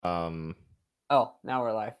Oh, now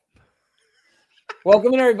we're live.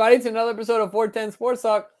 Welcome in, everybody, to another episode of 410 Sports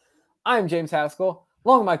Talk. I'm James Haskell,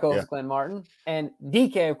 along with my co-host Glenn Martin, and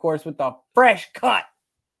DK, of course, with the fresh cut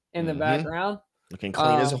in the background. Looking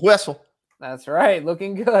clean as a whistle. That's right.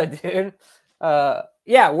 Looking good, dude.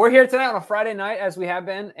 We're here tonight on a Friday night, as we have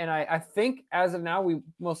been, and I think as of now, we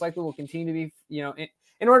most likely will continue to be,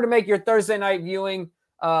 in order to make your Thursday night viewing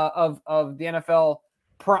of the NFL,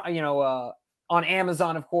 on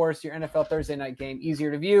Amazon, of course, your NFL Thursday night game easier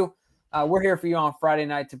to view. We're here for you on Friday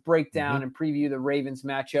night to break down and preview the Ravens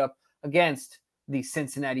matchup against the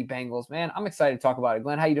Cincinnati Bengals. Man, I'm excited to talk about it.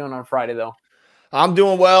 Glenn, how you doing on Friday, though? I'm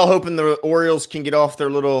doing well, hoping the Orioles can get off their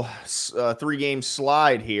little 3-game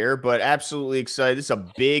slide here, but absolutely excited. This is a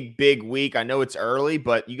big, big week. I know it's early,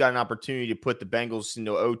 but you got an opportunity to put the Bengals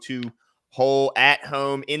into 0-2 hole at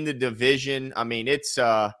home in the division. I mean, it's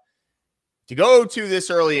to go 0-2 this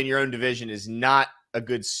early in your own division is not a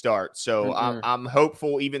good start. So I'm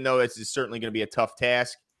hopeful, even though it's certainly going to be a tough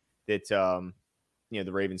task, that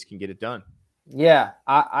the Ravens can get it done. Yeah,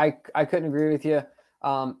 I couldn't agree with you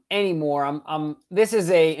anymore. This is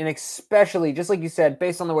an especially, just like you said,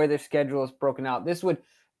 based on the way their schedule is broken out, this would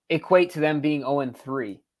equate to them being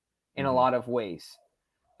 0-3 in a lot of ways.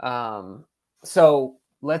 So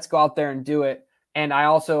let's go out there and do it. And I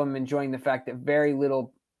also am enjoying the fact that very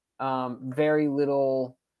little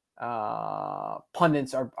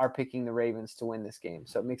pundits are picking the Ravens to win this game.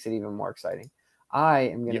 So it makes it even more exciting. I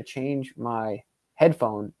am going to change my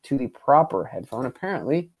headphone to the proper headphone.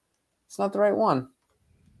 Apparently, it's not the right one.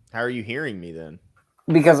 How are you hearing me then?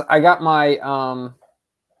 Because I got my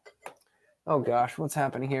oh gosh, what's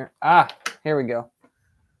happening here? Here we go.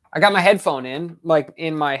 I got my headphone in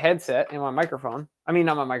my headset, in my microphone. I mean,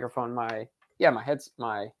 not my microphone, my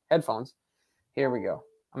headphones. Here we go.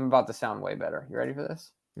 I'm about to sound way better. You ready for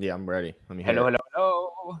this? Yeah, I'm ready. Let me hello.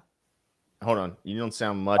 Hold on. You don't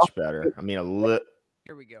sound much better. I mean, a little.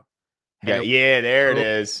 Here we go. Yeah, there it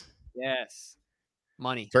is. Yes.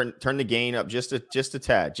 Money. Turn the gain up just a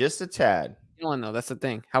tad. Just a tad. You don't know. That's the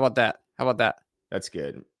thing. How about that? That's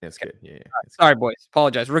good. That's good. Yeah. Sorry, boys.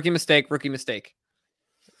 Apologize. Rookie mistake.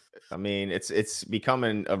 I mean, it's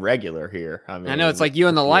becoming a regular here. I mean, I know it's like you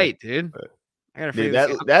and the light, dude. I gotta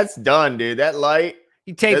figure that's done, dude. That light.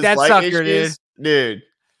 You take that sucker, dude.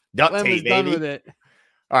 Duct tape, baby. Done with it.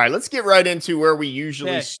 All right, let's get right into where we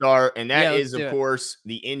usually start, and that is, of course,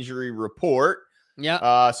 the injury report.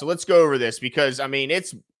 Yeah. So let's go over this because I mean,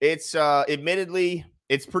 it's admittedly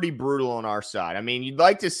it's pretty brutal on our side. I mean, you'd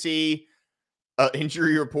like to see an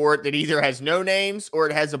injury report that either has no names or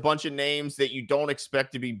it has a bunch of names that you don't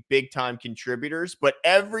expect to be big time contributors, but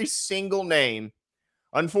every single name,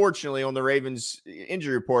 unfortunately, on the Ravens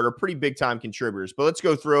injury report are pretty big time contributors. But let's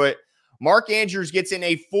go through it. Mark Andrews gets in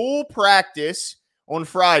a full practice on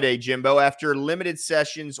Friday, Jimbo, after limited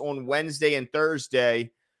sessions on Wednesday and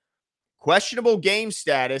Thursday. Questionable game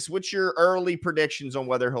status. What's your early predictions on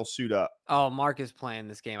whether he'll suit up? Oh, Mark is playing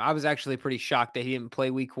this game. I was actually pretty shocked that he didn't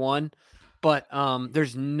play week 1, but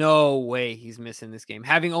there's no way he's missing this game.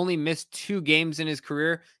 Having only missed 2 games in his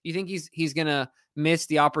career, you think he's going to miss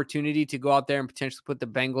the opportunity to go out there and potentially put the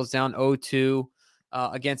Bengals down 0-2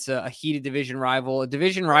 against a heated division rival,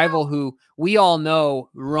 who we all know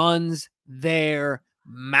runs their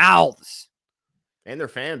mouths. And their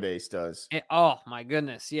fan base does. Oh, my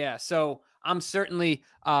goodness. Yeah. So I'm certainly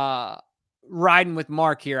riding with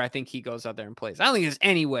Mark here. I think he goes out there and plays. I don't think there's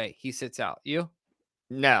any way he sits out. You?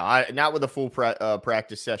 No, not with a full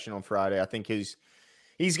practice session on Friday. I think he's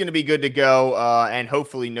going to be good to go, and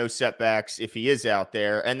hopefully no setbacks if he is out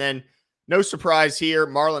there. And then no surprise here,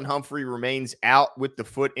 Marlon Humphrey remains out with the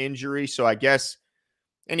foot injury. So I guess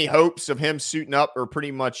any hopes of him suiting up are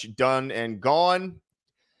pretty much done and gone.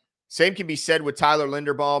 Same can be said with Tyler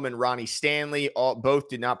Linderbaum and Ronnie Stanley. Both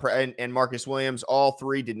did not, and Marcus Williams. All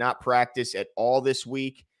 3 did not practice at all this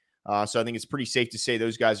week. So I think it's pretty safe to say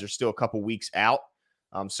those guys are still a couple weeks out.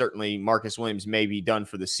 Certainly Marcus Williams may be done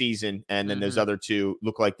for the season, and then those other 2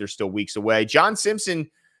 look like they're still weeks away. John Simpson,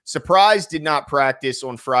 surprise, did not practice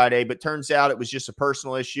on Friday, but turns out it was just a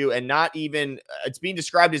personal issue, and not even it's being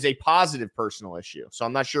described as a positive personal issue. So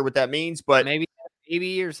I'm not sure what that means, but maybe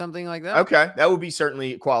or something like that. Okay, that would be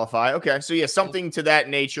certainly qualify. Okay, so yeah, something to that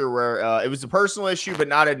nature where it was a personal issue, but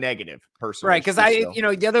not a negative personal. Right, because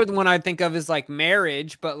the other one I think of is like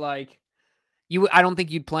marriage, but like I don't think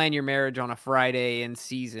you'd plan your marriage on a Friday in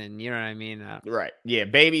season. You know what I mean? Right. Yeah,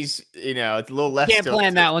 babies. It's a little less. Can't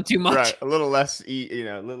plan that one too much. Right. A little less.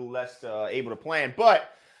 A little less able to plan,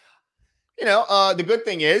 but. The good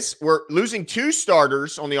thing is we're losing 2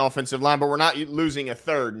 starters on the offensive line, but we're not losing a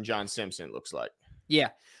third in John Simpson, it looks like.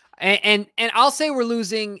 Yeah. And I'll say we're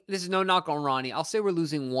losing. This is no knock on Ronnie. I'll say we're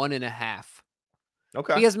losing 1.5.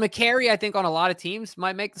 Okay. Because McCary, I think on a lot of teams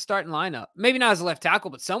might make the starting lineup. Maybe not as a left tackle,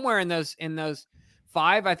 but somewhere in those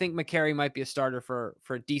five, I think McCary might be a starter for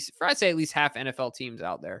a decent, for I'd say at least half NFL teams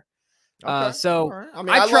out there. Okay. All So right. I mean,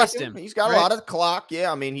 I I like trust him. him. He's got a Right? lot of clock.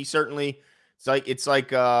 Yeah. I mean, he certainly. It's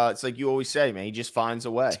like you always say, man. He just finds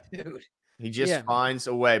a way. Dude. He just Yeah, man. finds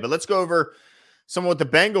a way. But let's go over some of what the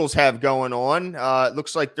Bengals have going on. It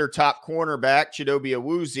looks like their top cornerback, Chidobe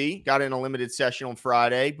Awuzie, got in a limited session on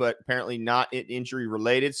Friday, but apparently not injury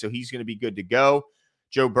related, so he's going to be good to go.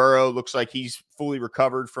 Joe Burrow looks like he's fully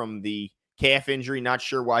recovered from the calf injury. Not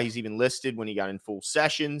sure why he's even listed when he got in full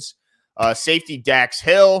sessions. Safety Dax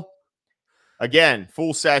Hill, again,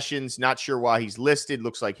 full sessions. Not sure why he's listed.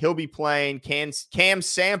 Looks like he'll be playing. Cam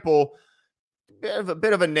Sample,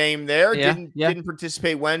 bit of a name there. Yeah, Didn't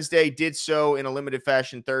participate Wednesday. Did so in a limited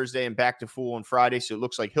fashion Thursday and back to full on Friday. So it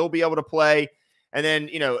looks like he'll be able to play. And then,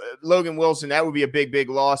 Logan Wilson, that would be a big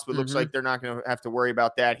loss, but looks like they're not going to have to worry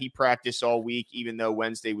about that. He practiced all week, even though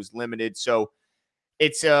Wednesday was limited. So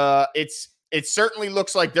it certainly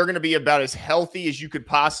looks like they're going to be about as healthy as you could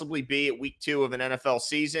possibly be at week 2 of an NFL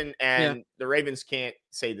season. And the Ravens can't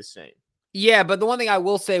say the same. Yeah, but the one thing I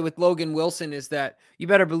will say with Logan Wilson is that you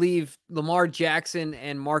better believe Lamar Jackson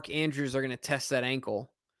and Mark Andrews are going to test that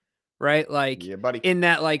ankle, right? Like, Yeah, buddy. in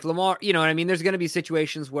that, like, Lamar, you know what I mean? There's going to be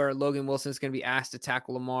situations where Logan Wilson is going to be asked to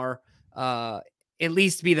tackle Lamar, at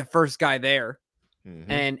least be the first guy there.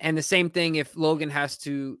 And the same thing if Logan has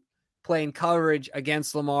to play in coverage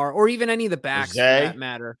against Lamar or even any of the backs for that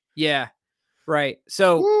matter. Yeah, right.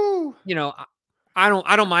 So, I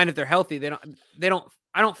don't mind if they're healthy.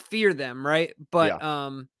 I don't fear them, right?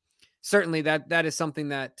 But certainly that is something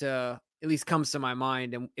that at least comes to my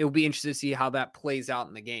mind, and it will be interesting to see how that plays out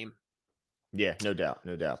in the game. Yeah, no doubt.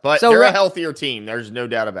 But So they're a healthier team. There's no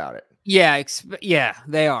doubt about it. Yeah,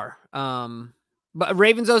 they are. But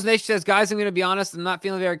Ravens O's Nation says, guys, I'm going to be honest. I'm not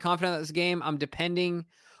feeling very confident in this game. I'm depending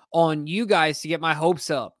on you guys to get my hopes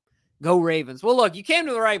up. Go Ravens. Well, look, you came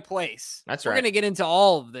to the right place. That's We're right. going to get into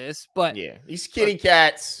all of this, but yeah, these kitty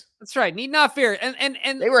cats. That's right. Need not fear.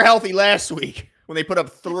 And they were healthy last week when they put up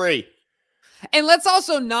 3. And let's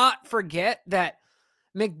also not forget that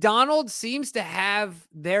McDonald seems to have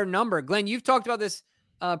their number. Glenn, you've talked about this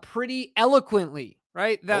pretty eloquently,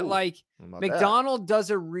 right? That McDonald does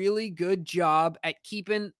a really good job at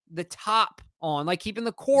keeping the top on, like keeping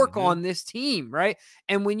the cork on this team, right?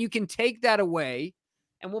 And when you can take that away,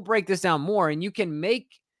 and we'll break this down more, and you can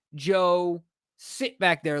make Joe sit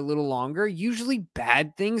back there a little longer, usually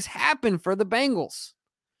bad things happen for the Bengals.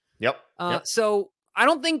 Yep. So I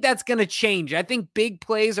don't think that's going to change. I think big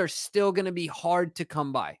plays are still going to be hard to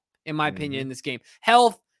come by, in my opinion, in this game.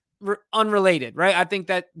 Health, unrelated, right? I think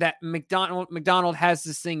that McDonald has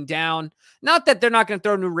this thing down. Not that they're not going to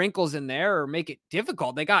throw new wrinkles in there or make it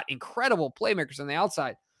difficult. They got incredible playmakers on the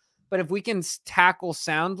outside. But if we can tackle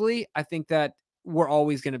soundly, I think that we're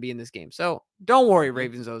always going to be in this game. So don't worry,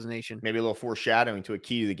 Ravens O's Nation. Maybe a little foreshadowing to a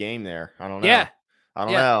key to the game there. I don't know. Yeah. I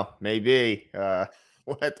don't know. Maybe.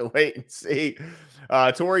 We'll have to wait and see.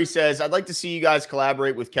 Tori says, I'd like to see you guys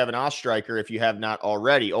collaborate with Kevin Ostreicher if you have not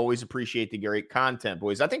already. Always appreciate the great content,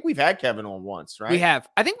 boys. I think we've had Kevin on once, right? We have.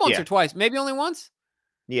 I think once or twice. Maybe only once.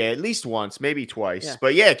 Yeah, at least once, maybe twice. Yeah.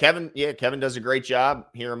 But Kevin does a great job.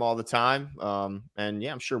 Hear him all the time. And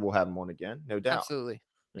I'm sure we'll have him on again. No doubt. Absolutely.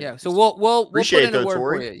 Yeah. So we'll appreciate put in a word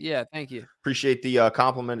Tori. for you. Yeah. Thank you. Appreciate the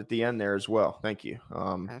compliment at the end there as well. Thank you.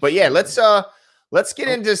 But yeah, let's get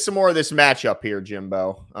into some more of this matchup here,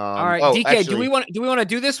 Jimbo. All right, DK, actually, do we want to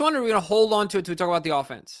do this one, or are we going to hold on to it to talk about the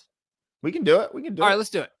offense? We can do it. All right, let's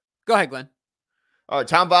do it. Go ahead, Glenn. All right,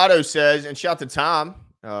 Tom Votto says, and shout to Tom,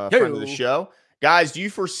 friend of the show. Guys, do you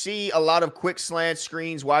foresee a lot of quick slant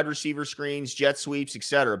screens, wide receiver screens, jet sweeps,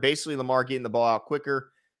 etc.? Basically, Lamar getting the ball out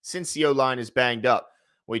quicker since the O-line is banged up.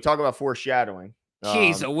 When you talk about foreshadowing.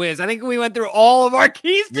 Jeez, a whiz. I think we went through all of our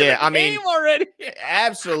keys to the game already.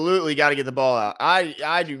 Absolutely got to get the ball out.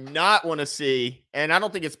 I do not want to see, and I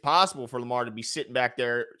don't think it's possible for Lamar to be sitting back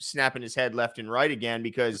there snapping his head left and right again,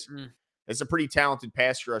 because it's a pretty talented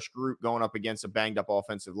pass rush group going up against a banged up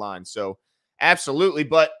offensive line. So absolutely,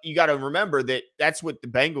 but you got to remember that that's what the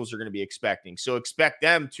Bengals are going to be expecting. So expect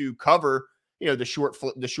them to cover, the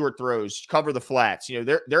short throws, cover the flats.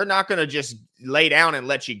 They're not going to just lay down and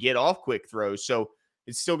let you get off quick throws. So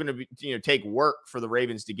it's still going to be, take work for the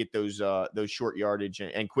Ravens to get those short yardage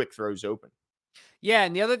and quick throws open. Yeah,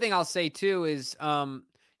 and the other thing I'll say too is, to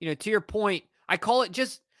your point, I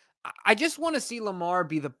just want to see Lamar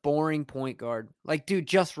be the boring point guard. Like, dude,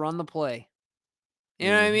 just run the play. You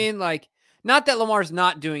know what I mean? Like, Not that Lamar's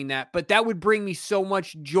not doing that, but that would bring me so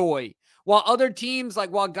much joy. While other teams,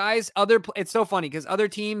 it's so funny because other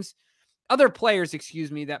players,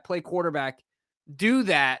 that play quarterback do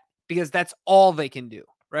that because that's all they can do,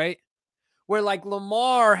 right? Where like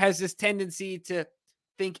Lamar has this tendency to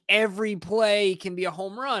think every play can be a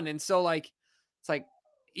home run. And so like, it's like,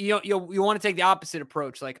 you want to take the opposite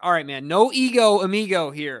approach. Like, all right, man, no ego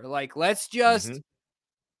amigo here. Like, let's just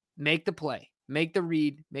make the play, make the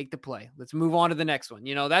read, make the play. Let's move on to the next one.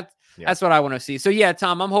 That's what I want to see. So yeah,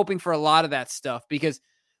 Tom, I'm hoping for a lot of that stuff because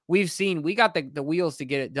we got the wheels to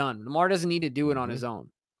get it done. Lamar doesn't need to do it on his own.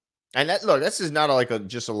 And this is not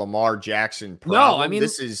just a Lamar Jackson problem. No, I mean,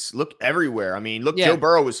 this is look everywhere. I mean, look, Joe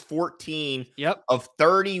Burrow was 14 of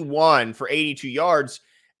 31 for 82 yards,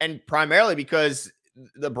 and primarily because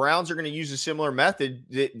the Browns are going to use a similar method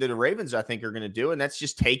that the Ravens, I think, are going to do, and that's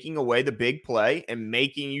just taking away the big play and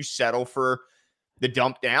making you settle for the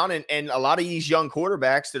dump down. And a lot of these young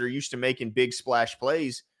quarterbacks that are used to making big splash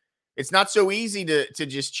plays, it's not so easy to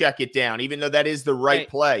just check it down, even though that is the right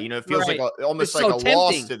play. It feels like almost like a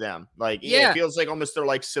loss to them. Like, it feels like almost they're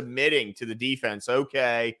like submitting to the defense.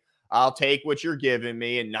 Okay, I'll take what you're giving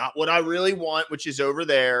me and not what I really want, which is over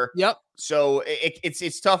there. Yep. So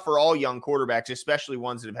it's tough for all young quarterbacks, especially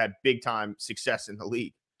ones that have had big time success in the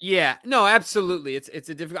league. Yeah, no, absolutely. It's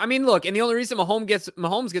a difficult. I mean, look, and the only reason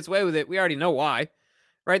Mahomes gets away with it, we already know why.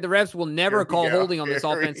 Right, the refs will never call holding on this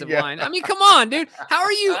offensive line. I mean, come on, dude. How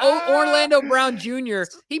are you, Orlando Brown Jr.?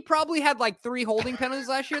 He probably had like 3 holding penalties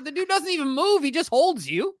last year. The dude doesn't even move. He just holds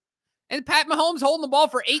you. And Pat Mahomes holding the ball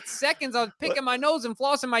for 8 seconds. I was picking my nose and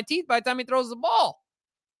flossing my teeth by the time he throws the ball.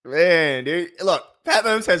 Man, dude, look, Pat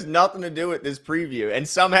Mahomes has nothing to do with this preview, and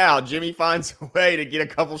somehow Jimmy finds a way to get a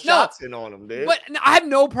couple shots in on him, dude. But I have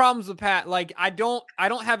no problems with Pat. Like, I don't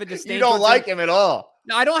have a disdain. You don't like him at all.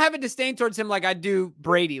 No, I don't have a disdain towards him like I do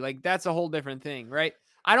Brady. Like, that's a whole different thing, right?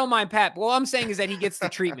 I don't mind Pat. But what I'm saying is that he gets the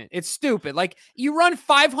treatment. It's stupid. Like, you run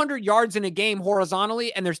 500 yards in a game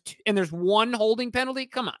horizontally, and there's 1 holding penalty.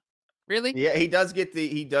 Come on. Really? Yeah, he does get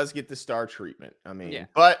the star treatment. I mean,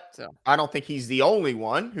 but I don't think he's the only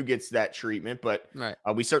one who gets that treatment, but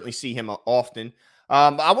we certainly see him often.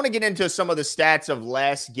 I want to get into some of the stats of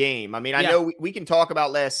last game. I mean, I know we can talk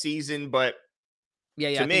about last season, but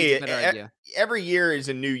to me, every year is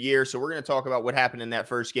a new year. So we're going to talk about what happened in that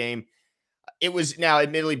first game. It was now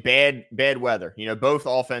admittedly bad weather. Both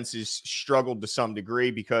offenses struggled to some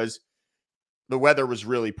degree because the weather was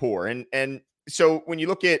really poor. And so when you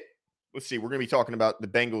look at, let's see, we're going to be talking about the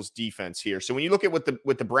Bengals defense here. So when you look at what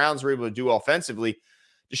the Browns were able to do offensively,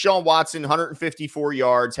 Deshaun Watson, 154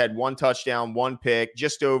 yards, had 1 touchdown, 1 pick,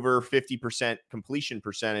 just over 50% completion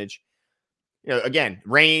percentage. Again,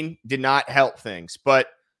 rain did not help things, but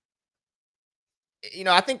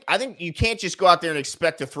I think you can't just go out there and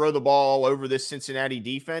expect to throw the ball all over this Cincinnati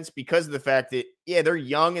defense because of the fact that they're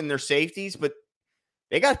young and they're safeties, but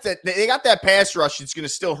they got that pass rush that's going to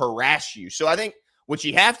still harass you. So I think what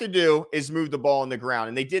you have to do is move the ball on the ground.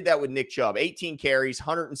 And they did that with Nick Chubb, 18 carries,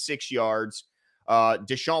 106 yards.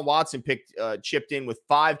 Deshaun Watson chipped in with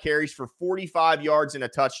 5 carries for 45 yards and a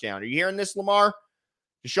touchdown. Are you hearing this, Lamar?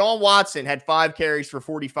 Deshaun Watson had 5 carries for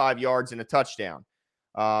 45 yards and a touchdown.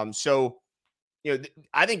 So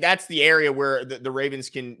I think that's the area where the Ravens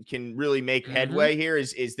can really make headway here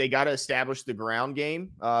is they got to establish the ground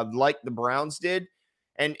game like the Browns did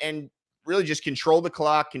and really just control the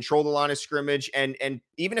clock, control the line of scrimmage. And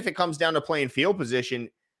even if it comes down to playing field position,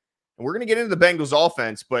 and we're going to get into the Bengals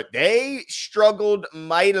offense, but they struggled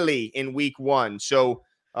mightily in week 1. So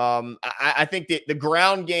I think that the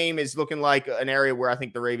ground game is looking like an area where I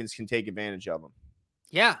think the Ravens can take advantage of them.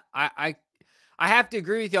 Yeah, I have to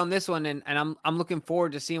agree with you on this one, and I'm looking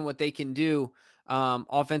forward to seeing what they can do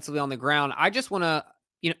offensively on the ground. I just want to,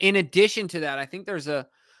 in addition to that, I think there's a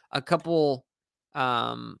couple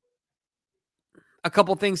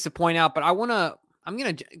things to point out, but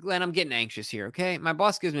Glenn, I'm getting anxious here. Okay. My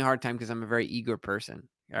boss gives me a hard time because I'm a very eager person.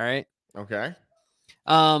 All right. Okay.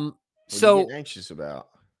 So what are you getting anxious about?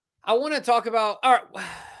 I want to talk about our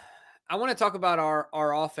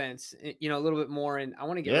offense, a little bit more. And I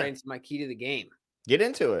want to get right into my key to the game. Get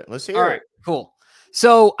into it. Let's hear it. All right, cool.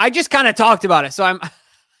 So I just kind of talked about it. So I'm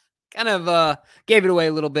kind of gave it away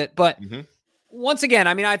a little bit, but once again,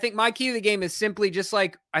 I mean, I think my key to the game is simply just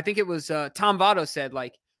like, I think it was Tom Votto said,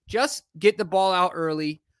 like, just get the ball out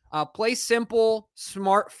early, play simple,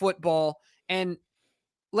 smart football, and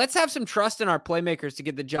let's have some trust in our playmakers to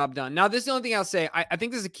get the job done. Now, this is the only thing I'll say. I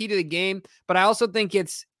think this is a key to the game, but I also think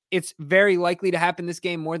it's very likely to happen this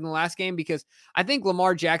game more than the last game because I think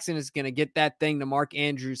Lamar Jackson is going to get that thing to Mark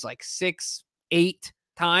Andrews like 6-8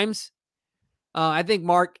 times. I think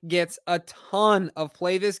Mark gets a ton of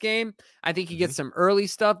play this game. I think he gets some early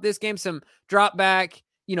stuff this game, some drop back.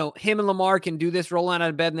 Him and Lamar can do this rolling out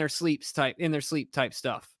of bed in their sleep type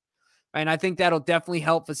stuff. And I think that'll definitely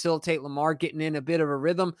help facilitate Lamar getting in a bit of a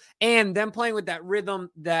rhythm and them playing with that rhythm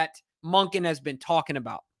that Monken has been talking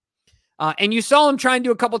about. And you saw him try and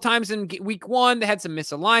do a couple times in week 1. They had some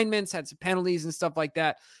misalignments, had some penalties and stuff like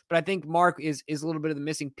that. But I think Mark is a little bit of the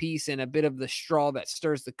missing piece and a bit of the straw that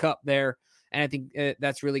stirs the cup there. And I think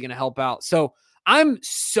that's really going to help out. So I'm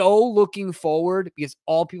so looking forward, because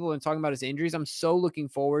all people have been talking about is injuries. I'm so looking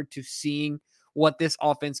forward to seeing what this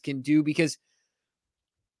offense can do, because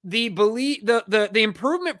the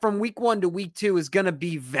improvement from week 1 to week 2 is going to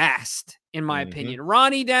be vast, in my opinion.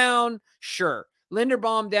 Ronnie down, sure.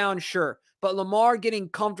 Linderbaum down, sure. But Lamar getting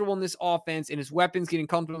comfortable in this offense and his weapons getting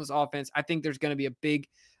comfortable in this offense, I think there's going to be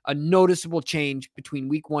a noticeable change between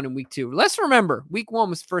week 1 and week 2. Let's remember, week 1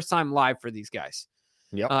 was first time live for these guys.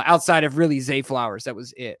 Outside of really Zay Flowers. That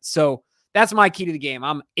was it. So that's my key to the game.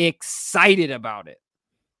 I'm excited about it.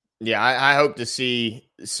 Yeah, I hope to see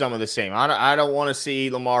some of the same. I don't want to see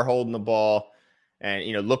Lamar holding the ball and,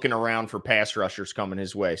 looking around for pass rushers coming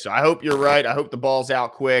his way. So I hope you're right. I hope the ball's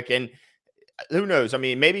out quick. And who knows? I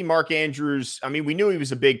mean, maybe Mark Andrews, we knew he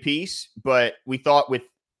was a big piece, but we thought with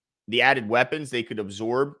the added weapons, they could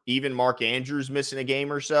absorb even Mark Andrews missing a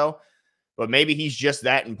game or so. But maybe he's just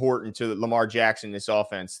that important to Lamar Jackson in this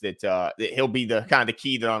offense that he'll be the kind of the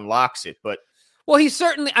key that unlocks it. But he's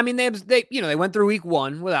certainly. They went through week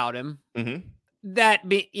 1 without him. That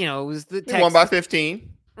it was the Texans. Won by 15,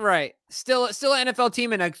 right? Still an NFL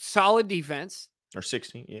team and a solid defense. Or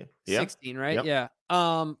 16, yeah. 16, right? Yep.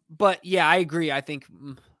 Yeah. But yeah, I agree. I think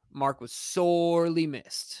Mark was sorely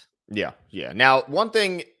missed. Yeah. Now, one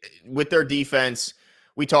thing with their defense,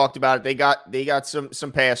 we talked about it. They got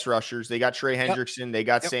some pass rushers. They got Trey Hendrickson. They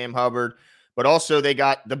got Sam Hubbard, but also they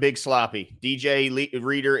got the big sloppy. DJ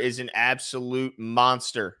Reader is an absolute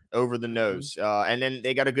monster over the nose. And then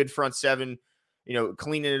they got a good front seven.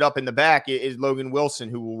 Cleaning it up in the back is Logan Wilson,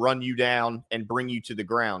 who will run you down and bring you to the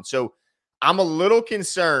ground. So I'm a little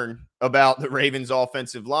concerned about the Ravens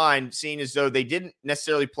offensive line, seeing as though they didn't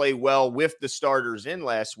necessarily play well with the starters in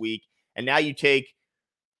last week. And now you take,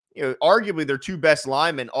 arguably their 2 best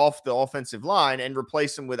linemen off the offensive line and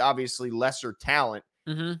replace them with obviously lesser talent.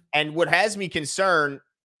 And what has me concerned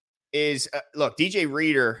is, look, DJ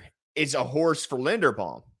Reader is a horse for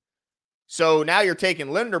Linderbaum. So now you're taking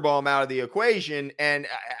Linderbaum out of the equation, and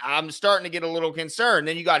I'm starting to get a little concerned.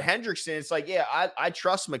 Then you got Hendrickson. It's like, yeah, I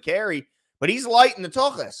trust McCary, but he's light in the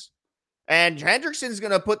tuchus. And Hendrickson's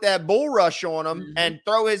going to put that bull rush on him and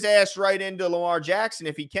throw his ass right into Lamar Jackson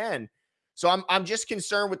if he can. So I'm just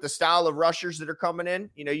concerned with the style of rushers that are coming in.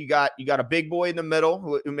 You got a big boy in the middle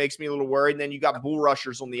who makes me a little worried, and then you got bull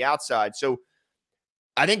rushers on the outside. So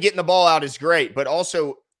I think getting the ball out is great, but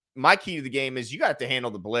also my key to the game is you got to handle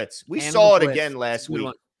the blitz. We saw it again last week.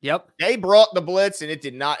 Yep. They brought the blitz, and it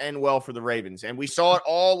did not end well for the Ravens. And we saw it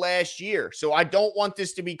all last year. So I don't want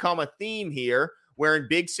this to become a theme here where in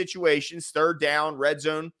big situations, 3rd down, red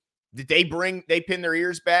zone, they pin their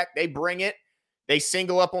ears back, they bring it, they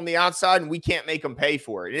single up on the outside, and we can't make them pay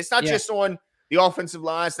for it. And it's not just on the offensive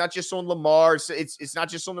line. It's not just on Lamar. It's not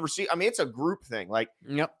just on the receiver. It's a group thing.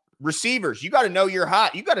 Receivers, you got to know you're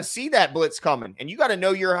hot. You got to see that blitz coming, and you got to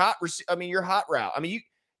know your hot route.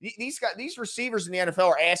 These receivers in the NFL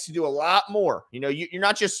are asked to do a lot more. You're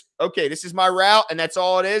not just, okay, this is my route and that's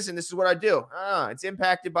all it is, and this is what I do. It's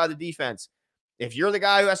impacted by the defense. If you're the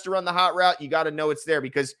guy who has to run the hot route, you got to know it's there,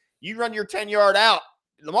 because you run your 10-yard out,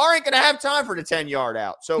 Lamar ain't going to have time for the 10-yard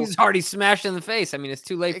out. So he's already smashed in the face. It's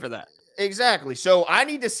too late for that. Exactly. So I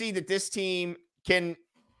need to see that this team can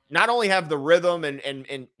not only have the rhythm and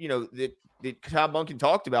that Todd Monken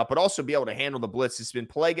talked about, but also be able to handle the blitz. It's been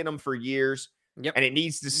plaguing them for years, and it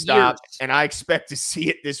needs to stop. And I expect to see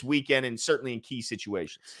it this weekend, and certainly in key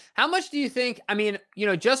situations. How much do you think?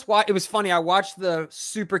 It was funny. I watched the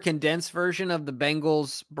super condensed version of the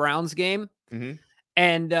Bengals-Browns game,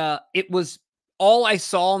 and it was all I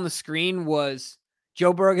saw on the screen was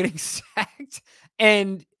Joe Burrow getting sacked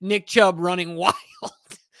and Nick Chubb running wild.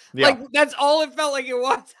 That's all it felt like it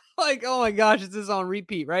was. Oh my gosh, is this on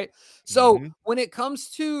repeat, right? So when it comes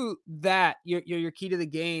to that, your key to the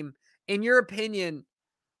game, in your opinion,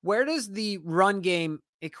 where does the run game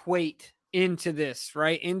equate into this,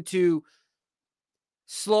 right? Into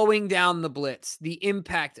slowing down the blitz, the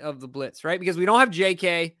impact of the blitz, right? Because we don't have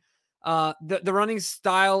JK. The running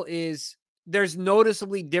style there's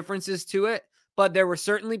noticeably differences to it, but there were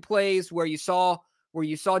certainly plays where you saw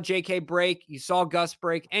JK break, you saw Gus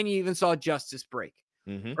break, and you even saw Justice break.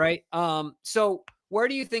 Right. So where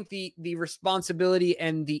do you think the responsibility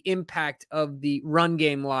and the impact of the run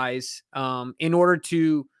game lies in order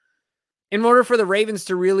for the Ravens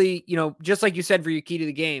to really, just like you said, for your key to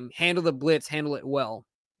the game, handle the blitz, handle it well?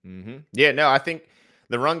 Mm-hmm. Yeah, no, I think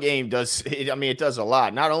the run game does. It does a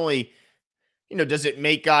lot. Not only, does it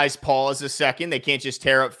make guys pause a second? They can't just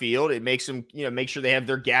tear up field. It makes them, make sure they have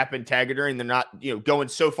their gap integrity and they're not, going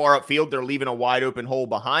so far upfield, they're leaving a wide open hole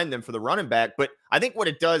behind them for the running back. But I think what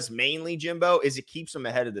it does mainly, Jimbo, is it keeps them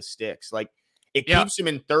ahead of the sticks. Like it keeps them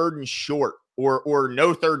in third and short or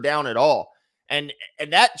no third down at all. And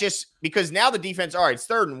that just because now the defense, all right, it's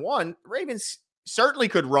 3rd and 1. Ravens certainly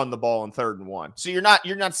could run the ball in 3rd and 1. So you're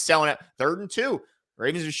not selling it 3rd and 2.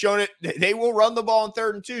 Ravens have shown it. They will run the ball in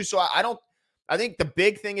 3rd and 2. So I think the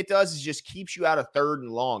big thing it does is just keeps you out of 3rd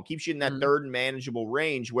and long, keeps you in that 3rd and manageable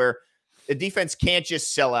range where the defense can't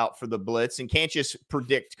just sell out for the blitz and can't just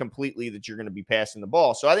predict completely that you're going to be passing the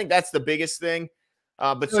ball. So I think that's the biggest thing.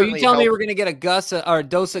 But so you tell me we're going to get a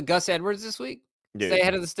dose of Gus Edwards this week? Dude, stay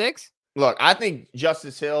ahead of the sticks? Look, I think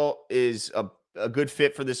Justice Hill is a good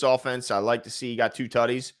fit for this offense. I like to see he got 2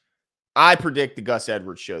 tutties. I predict the Gus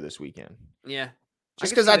Edwards show this weekend. Yeah.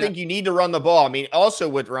 Just because I think you need to run the ball. I mean, also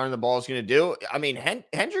what running the ball is going to do. I mean,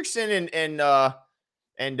 Hendrickson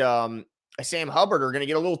and Sam Hubbard are going to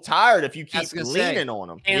get a little tired if you keep leaning on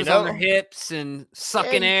them. Hands on their hips and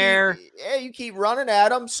sucking air. You keep running at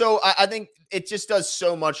them. So I think it just does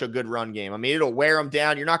so much a good run game. I mean, it'll wear them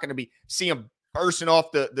down. You're not going to see them bursting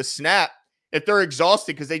off the snap if they're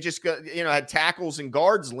exhausted because they just got, had tackles and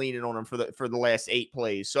guards leaning on them for the last 8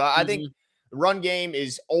 plays. So I think the run game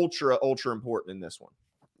is ultra important in this one.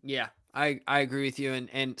 Yeah, I agree with you.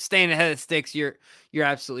 And staying ahead of the sticks, you're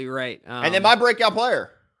absolutely right. And then my breakout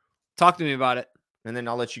player. Talk to me about it. And then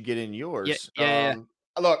I'll let you get in yours. Yeah.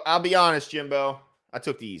 Look, I'll be honest, Jimbo. I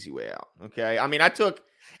took the easy way out. Okay. I mean, it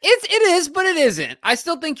is, but it isn't. I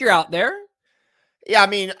still think you're out there. Yeah. I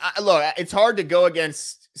mean, look, it's hard to go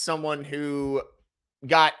against someone who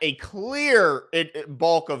got a clear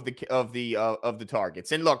bulk of the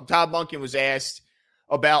targets. And look, Todd Monken was asked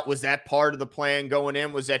about, was that part of the plan going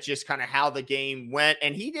in? Was that just kind of how the game went?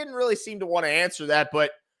 And he didn't really seem to want to answer that.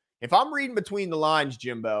 But if I'm reading between the lines,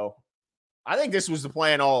 Jimbo, I think this was the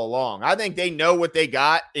plan all along. I think they know what they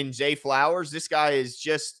got in Zay Flowers. This guy is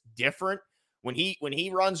just different. When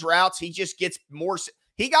he runs routes, he just gets more.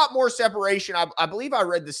 He got more separation. I believe I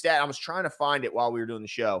read the stat. I was trying to find it while we were doing the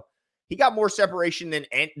show. He got more separation than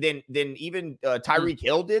even Tyreek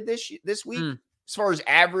Hill did this week as far as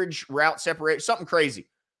average route separation. Something crazy.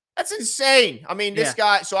 That's insane. I mean, this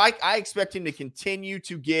guy. So I expect him to continue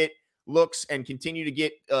to get looks and continue to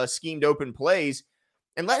get schemed open plays.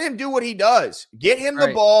 And let him do what he does. Get him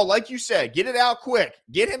the ball, like you said. Get it out quick.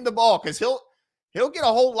 Get him the ball because he'll get a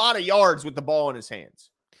whole lot of yards with the ball in his hands.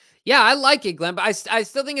 Yeah, I like it, Glenn. But I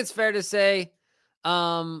still think it's fair to say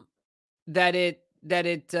that it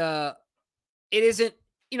isn't.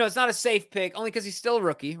 It's not a safe pick only because he's still a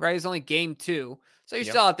rookie, right? He's only game 2, so he's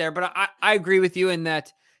still out there. But I agree with you in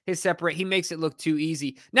that he makes it look too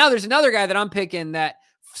easy. Now there's another guy that I'm picking that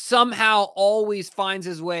somehow always finds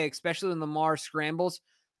his way, especially when Lamar scrambles,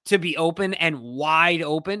 to be open and wide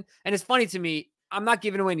open. And it's funny to me, I'm not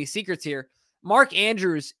giving away any secrets here. Mark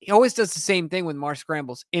Andrews, he always does the same thing when Lamar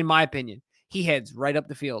scrambles, in my opinion. He heads right up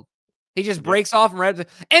the field. He just breaks off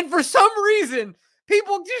and for some reason,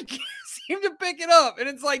 people just can't seem to pick it up. And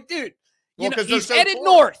it's like, dude, he's headed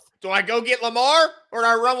north. Do I go get Lamar or do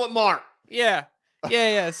I run with Mark? Yeah.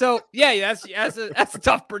 So that's a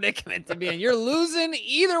tough predicament to be in. You're losing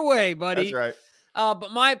either way, buddy. That's right.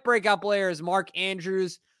 But my breakout player is Mark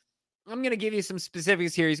Andrews. I'm gonna give you some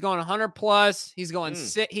specifics here. He's going 100 plus. He's going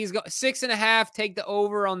he's got 6.5. Take the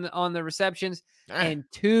over on the receptions and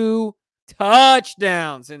 2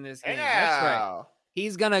 touchdowns in this game. That's right.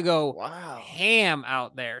 He's gonna go ham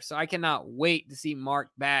out there. So I cannot wait to see Mark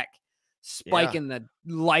back spiking the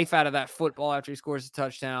life out of that football after he scores a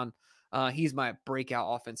touchdown. He's my breakout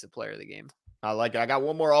offensive player of the game. I like it. I got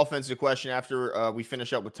one more offensive question after we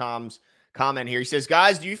finish up with Tom's comment here. He says,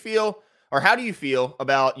 guys, how do you feel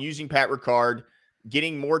about using Pat Ricard,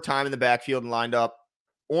 getting more time in the backfield and lined up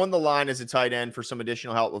on the line as a tight end for some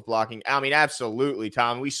additional help with blocking? I mean, absolutely,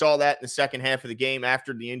 Tom. We saw that in the second half of the game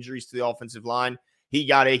after the injuries to the offensive line. He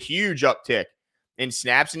got a huge uptick in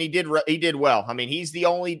snaps, and he did well. I mean, he's the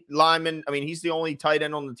only lineman. I mean, he's the only tight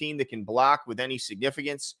end on the team that can block with any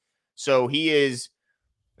significance. So he is,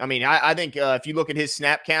 I mean, I think if you look at his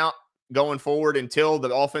snap count going forward until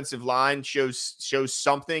the offensive line shows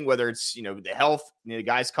something, whether it's, the health, the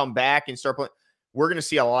guys come back and start playing, we're going to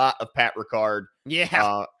see a lot of Pat Ricard.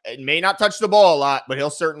 Yeah. It may not touch the ball a lot, but he'll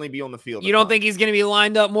certainly be on the field. You don't think he's going to be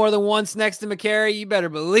lined up more than once next to McCary? You better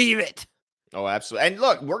believe it. Oh, absolutely. And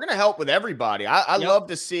look, we're going to help with everybody. I love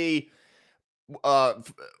to see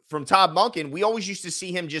from Todd Monken, we always used to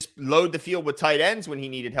see him just load the field with tight ends when he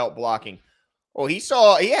needed help blocking. Oh, he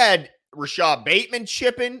had Rashad Bateman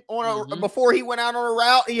chipping on before he went out on a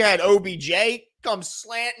route. He had OBJ come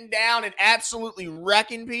slanting down and absolutely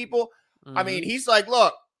wrecking people. I mean, he's like,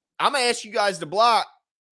 look, I'm going to ask you guys to block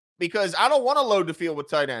because I don't want to load the field with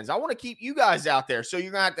tight ends. I want to keep you guys out there. So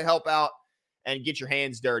you're going to have to help out and get your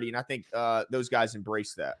hands dirty. And I think those guys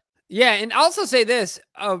embrace that. Yeah, and I'll also say this: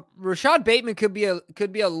 Rashad Bateman could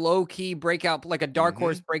be a low key breakout, like a dark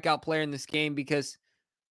horse breakout player in this game because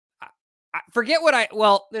I forget what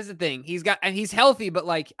well, there's the thing. He's healthy, but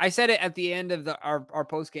like I said it at the end of our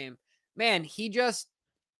post game, man, he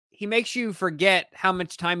makes you forget how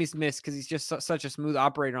much time he's missed because he's just such a smooth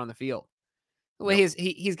operator on the field. The way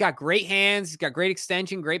he's got great hands, he's got great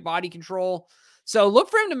extension, great body control. So look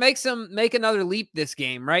for him to make another leap this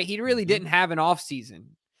game, right? He really didn't have an off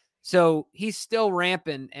season. So he's still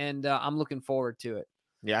ramping, and I'm looking forward to it.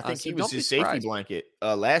 Yeah, I think he was his safety blanket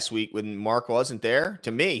last week when Mark wasn't there.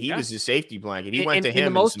 To me, he was his safety blanket. He went to him in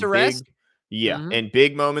the most arrest. And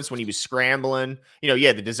big moments when he was scrambling.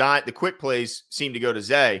 The quick plays seemed to go to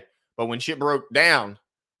Zay, but when shit broke down,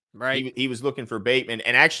 right, he was looking for Bateman.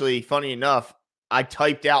 And actually, funny enough, I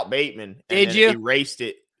typed out Bateman and erased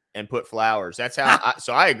it and put Flowers. That's how.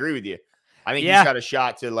 So I agree with you. I think he's got a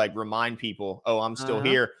shot to like remind people, oh, I'm still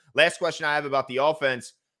here. Last question I have about the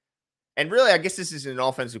offense, and really, I guess this is an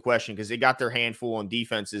offensive question because they got their handful on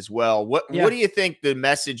defense as well. What do you think the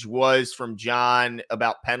message was from John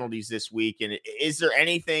about penalties this week? And is there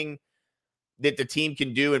anything that the team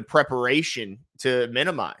can do in preparation to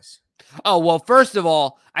minimize? Oh, well, first of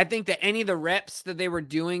all, I think that any of the reps that they were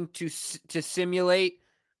doing to simulate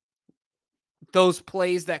those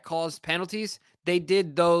plays that caused penalties, they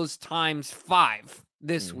did those times 5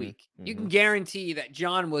 this week. You can guarantee that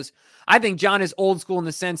I think John is old school in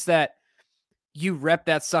the sense that you rep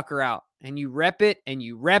that sucker out and you rep it and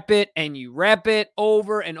you rep it and you rep it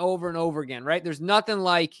over and over and over again, right? There's nothing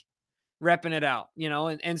like repping it out,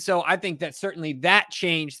 and so I think that certainly that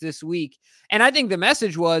changed this week. And I think the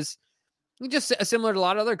message was just similar to a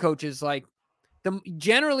lot of other coaches, like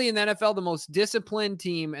generally in the NFL, the most disciplined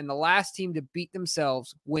team and the last team to beat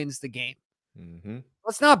themselves wins the game.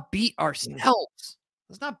 Let's not beat ourselves.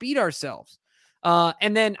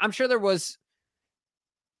 And then I'm sure there was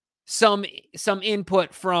some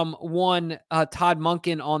input from one Todd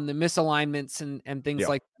Monken on the misalignments and things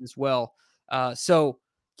like that as well. So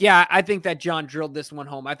yeah, I think that John drilled this one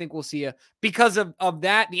home. I think we'll see because of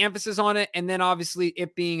that, the emphasis on it, and then obviously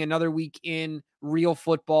it being another week in real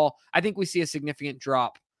football. I think we see a significant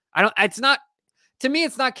drop. It's not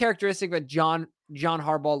characteristic of a John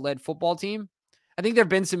Harbaugh led football team. I think there've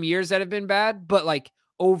been some years that have been bad, but like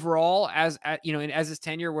overall, as his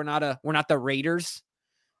tenure, we're not the Raiders,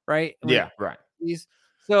 right? Right.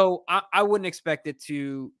 So I wouldn't expect it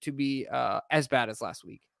to be as bad as last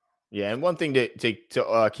week. Yeah, and one thing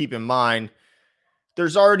to keep in mind,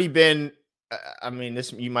 there's already been.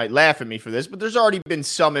 This you might laugh at me for this, but there's already been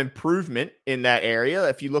some improvement in that area.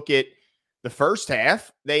 If you look at the first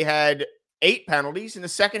half, they had 8 penalties. In the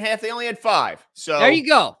second half, they only had 5. So there you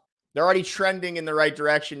go. They're already trending in the right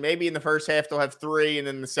direction. Maybe in the first half they'll have 3, and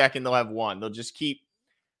then in the second they'll have 1. They'll just keep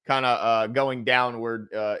kind of going downward,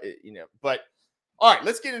 But all right,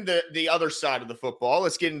 let's get into the other side of the football.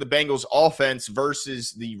 Let's get into the Bengals offense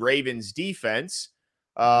versus the Ravens defense.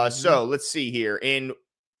 So let's see here.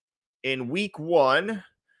 In week 1,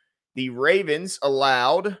 the Ravens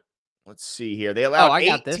allowed. Let's see here. They allowed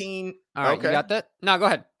 18. All right, okay. You got that? No, go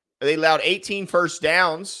ahead. They allowed 18 first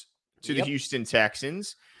downs to the Houston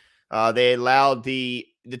Texans. They allowed the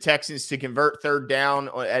Texans to convert third down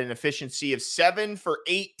at an efficiency of 7 for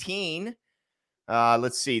 18.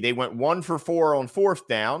 Let's see. They went 1 for 4 on fourth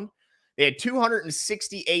down. They had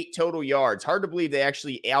 268 total yards. Hard to believe they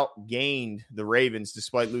actually outgained the Ravens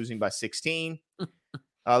despite losing by 16.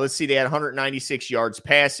 Let's see. They had 196 yards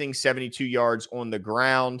passing, 72 yards on the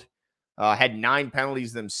ground. Had 9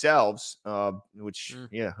 penalties themselves, which,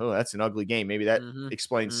 that's an ugly game. Maybe that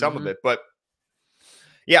explains some of it. But,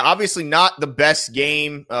 yeah, obviously not the best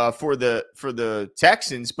game for the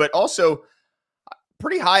Texans, but also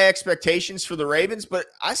pretty high expectations for the Ravens. But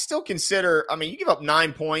I still consider, you give up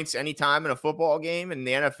 9 points anytime in a football game in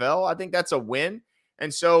the NFL. I think that's a win.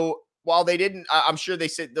 And so while they didn't, I'm sure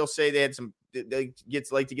they'll say they had some, they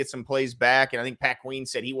like to get some plays back. And I think Pat Queen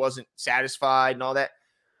said he wasn't satisfied and all that.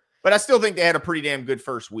 But I still think they had a pretty damn good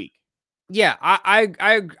first week. Yeah,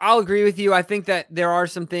 I'll agree with you. I think that there are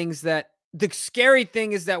some things that the scary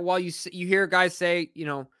thing is that while you hear guys say,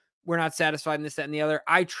 we're not satisfied in this, that, and the other,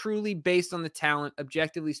 I truly, based on the talent,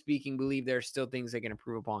 objectively speaking, believe there are still things they can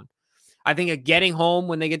improve upon. I think of getting home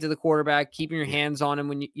when they get to the quarterback, keeping your hands on him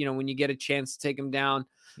when when you get a chance to take him down.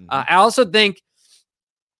 I also think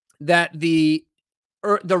that the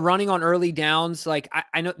running on early downs, like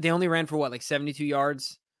I know they only ran for like 72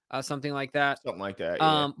 yards, something like that. Something like that.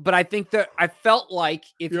 Yeah. But I think that I felt like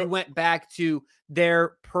if Yep. you went back to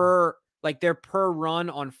their per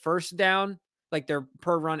run on first down, like their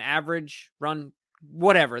per run average run,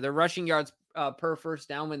 whatever, their rushing yards per first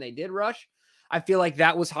down when they did rush, I feel like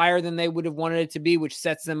that was higher than they would have wanted it to be, which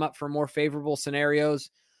sets them up for more favorable scenarios.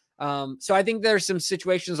 So I think there's some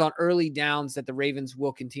situations on early downs that the Ravens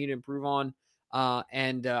will continue to improve on.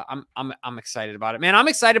 And I'm excited about it, man. I'm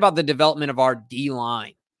excited about the development of our D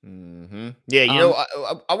line. Yeah,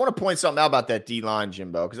 I want to point something out about that D line,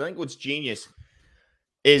 Jimbo, because I think what's genius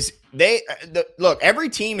is look, every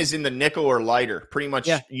team is in the nickel or lighter pretty much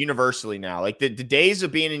universally now. Like the days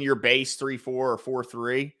of being in your base 3-4 or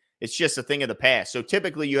 4-3, it's just a thing of the past. So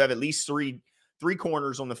typically you have at least three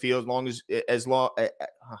corners on the field, as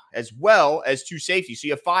well as 2 safeties. So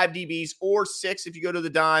you have 5 DBs or 6 if you go to the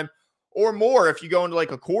dime, or more if you go into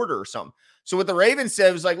like a quarter or something. So what the Ravens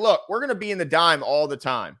said was like, look, we're going to be in the dime all the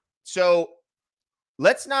time. So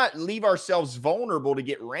let's not leave ourselves vulnerable to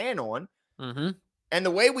get ran on. And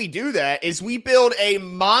the way we do that is we build a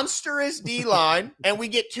monstrous D-line and we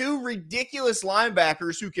get 2 ridiculous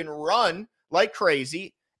linebackers who can run like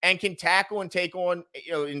crazy and can tackle and take on,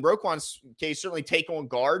 in Roquan's case, certainly take on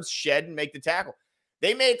guards, shed, and make the tackle.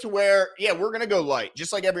 They made it to where, we're going to go light,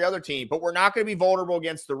 just like every other team, but we're not going to be vulnerable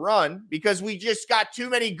against the run because we just got too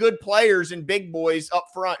many good players and big boys up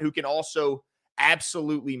front who can also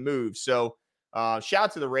absolutely move. So shout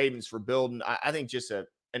out to the Ravens for building, I think, just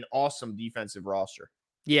an awesome defensive roster.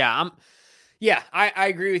 Yeah, I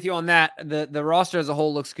agree with you on that. The roster as a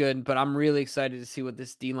whole looks good, but I'm really excited to see what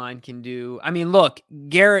this D-line can do. I mean, look,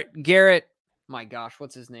 Garrett, my gosh,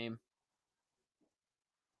 what's his name?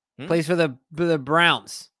 Plays for the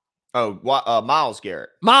Browns. Oh, Myles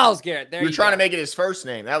Garrett. Myles Garrett. There you were trying to make it his first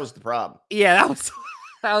name. That was the problem. Yeah,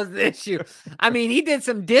 that was the issue. I mean, he did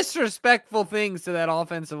some disrespectful things to that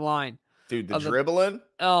offensive line. Dude, the dribbling.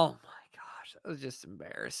 Oh my gosh, that was just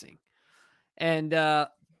embarrassing. And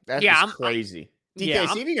that's crazy.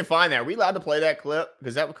 DK, see if you can find that. Are we allowed to play that clip?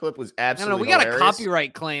 Because that clip was absolutely hilarious. We got a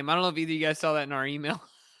copyright claim. I don't know if either of you guys saw that in our email.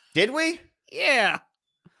 Did we? Yeah.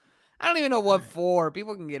 I don't even know what for.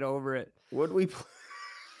 People can get over it. Would we?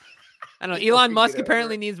 I don't know. Elon Musk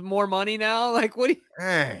apparently needs more money now. Like, what do you?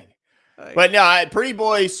 Dang. But no, pretty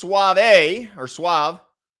boy Suave. I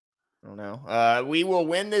don't know. We will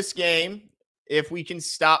win this game if we can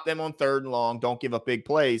stop them on 3rd and long. Don't give up big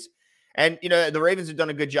plays. And, the Ravens have done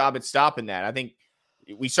a good job at stopping that. I think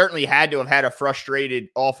we certainly had to have had a frustrated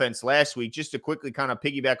offense last week. Just to quickly kind of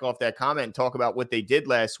piggyback off that comment and talk about what they did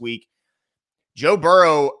last week. Joe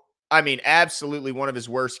Burrow, I mean, absolutely one of his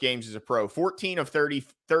worst games as a pro. 14 of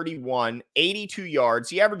 31, 82 yards.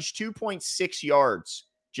 He averaged 2.6 yards,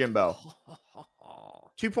 Jimbo.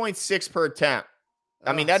 2.6 per attempt.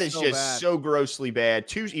 I mean, that is so just so grossly bad.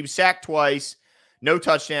 He was sacked twice, no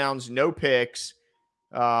touchdowns, no picks.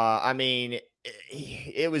 I mean,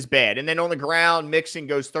 it was bad. And then on the ground, Mixon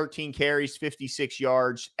goes 13 carries, 56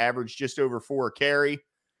 yards, averaged just over 4 a carry.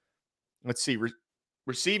 Let's see.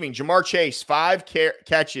 Receiving, Jamar Chase, 5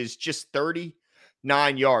 catches, just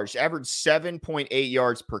 39 yards, averaged 7.8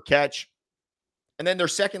 yards per catch. And then their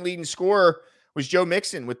second leading scorer was Joe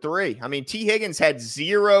Mixon with 3. I mean, T. Higgins had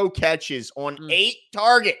 0 catches on 8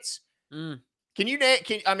 targets. I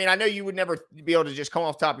mean, I know you would never be able to just come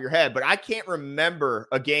off the top of your head, but I can't remember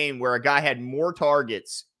a game where a guy had more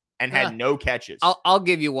targets and had no catches. I'll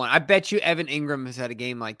give you one. I bet you Evan Ingram has had a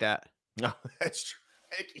game like that. No, that's true.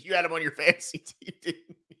 You had him on your fantasy team,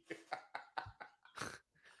 didn't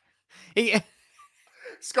you?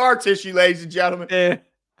 Scar tissue, ladies and gentlemen. Yeah.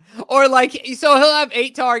 Or so he'll have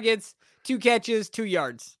 8 targets, 2 catches, 2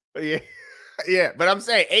 yards. Yeah. Yeah, but I'm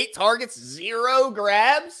saying 8 targets, 0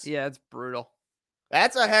 grabs? Yeah, it's brutal.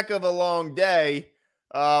 That's a heck of a long day.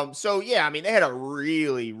 So yeah, I mean, they had a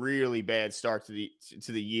really, really bad start to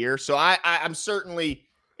the year. So I'm certainly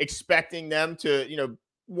expecting them to,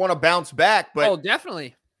 want to bounce back. But oh,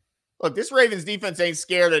 definitely. Look, this Ravens defense ain't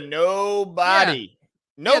scared of nobody.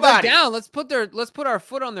 Nobody. Yeah, they're down. Let's put our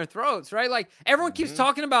foot on their throats, right? Like everyone keeps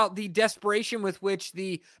talking about the desperation with which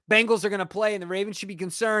the Bengals are going to play, and the Ravens should be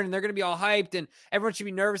concerned, and they're going to be all hyped, and everyone should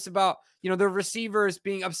be nervous about their receivers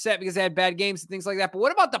being upset because they had bad games and things like that. But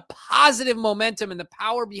what about the positive momentum and the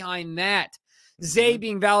power behind that? Zay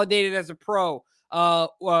being validated as a pro,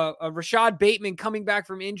 Rashad Bateman coming back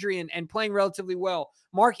from injury and playing relatively well.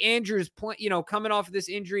 Mark Andrews, coming off of this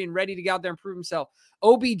injury and ready to get out there and prove himself.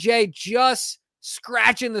 OBJ just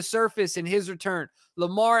scratching the surface in his return.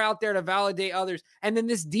 Lamar out there to validate others. And then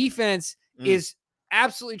this defense is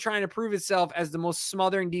absolutely trying to prove itself as the most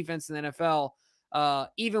smothering defense in the NFL,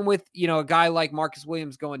 even with, a guy like Marcus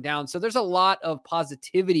Williams going down. So there's a lot of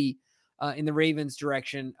positivity in the Ravens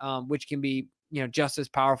direction, which can be, just as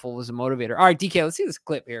powerful as a motivator. All right, DK, let's see this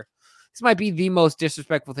clip here. This might be the most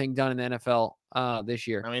disrespectful thing done in the NFL this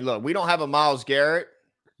year. I mean, look, we don't have a Myles Garrett,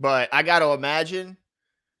 but I got to imagine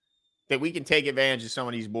that we can take advantage of some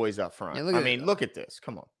of these boys up front. Yeah, look at this.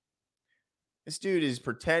 Come on. This dude is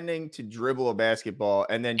pretending to dribble a basketball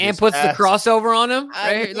and then just puts the crossover on him.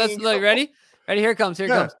 Right here. Let's look. Ready? Ready? Here it comes. Here it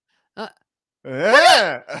comes.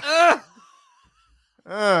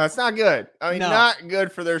 It's not good. I mean, not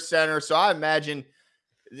good for their center. So I imagine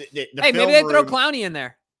the maybe they throw Clowney in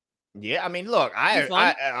there. Yeah, I mean, look,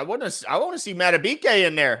 I want to see Matabike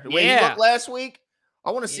in there. The way he looked last week. I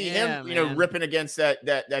want to see him, ripping against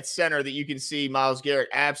that center that you can see Myles Garrett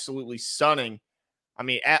absolutely stunning. I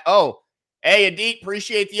mean, hey, Adit,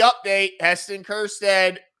 appreciate the update. Heston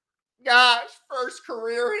Kerstead, gosh, first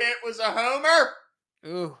career hit was a homer.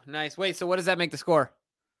 Ooh, nice. Wait, so what does that make the score?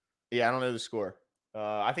 Yeah, I don't know the score.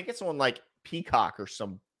 I think it's on like Peacock or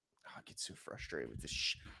some. Oh, I get so frustrated with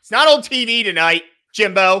this. It's not on TV tonight,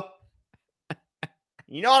 Jimbo.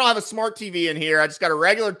 I don't have a smart TV in here. I just got a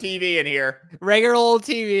regular TV in here. Regular old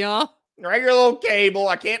TV, huh? Regular old cable.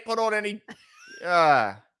 I can't put on any.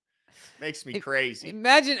 Makes me crazy.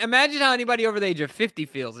 Imagine how anybody over the age of 50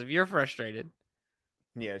 feels if you're frustrated.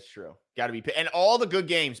 Yeah, it's true. Got to be. And all the good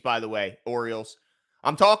games, by the way, Orioles.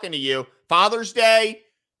 I'm talking to you. Father's Day.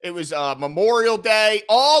 It was Memorial Day.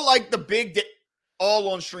 All like the big day.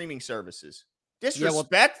 All on streaming services.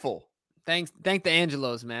 Disrespectful. Thank the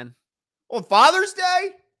Angelos, man. On Father's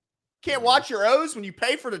Day? Can't watch your O's when you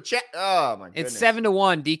pay for the check. Oh, my goodness. It's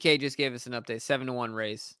 7-1. DK just gave us an update. 7-1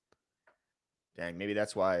 Rays. Dang, maybe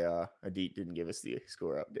that's why Adit didn't give us the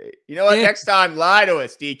score update. You know what? Next time, lie to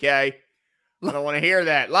us, DK. I don't want to hear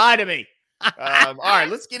that. Lie to me. All right,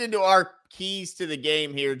 let's get into our keys to the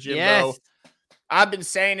game here, Jimbo. Yes. I've been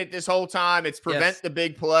saying it this whole time. It's prevent the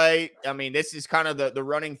big play. I mean, this is kind of the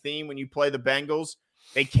running theme when you play the Bengals.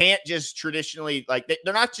 They can't just traditionally,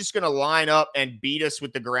 they're not just going to line up and beat us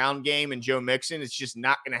with the ground game and Joe Mixon. It's just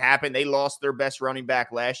not going to happen. They lost their best running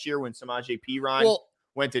back last year when Samaje Perine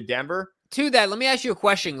went to Denver. To that, let me ask you a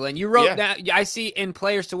question, Glenn. You wrote down, I see in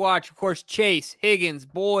players to watch, of course, Chase, Higgins,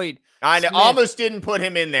 Boyd. I almost didn't put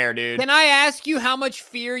him in there, dude. Can I ask you how much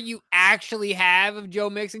fear you actually have of Joe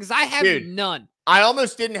Mixon? Because I have none. I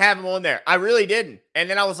almost didn't have him on there. I really didn't. And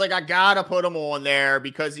then I was like, I got to put him on there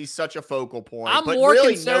because he's such a focal point. I'm more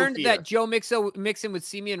concerned that Joe Mixon would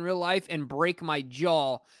see me in real life and break my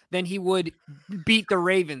jaw than he would beat the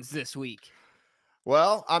Ravens this week.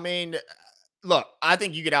 Well, I mean, look, I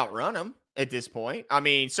think you could outrun him at this point. I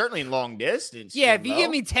mean, certainly in long distance. Yeah, if you give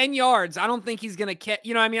me 10 yards, I don't think he's going to catch.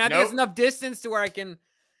 You know what I mean? I think it's enough distance to where I can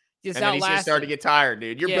just outlast him. And then he's going to start to get tired,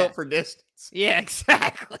 dude. You're built for distance. Yeah,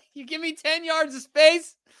 exactly. You give me 10 yards of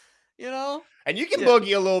space, And you can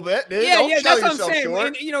boogie a little bit, dude. Yeah, Don't that's what I'm short.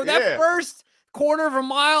 saying. And, that first quarter of a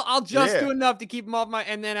mile, I'll just do enough to keep him off my –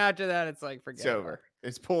 and then after that, it's like, forget it. It's over.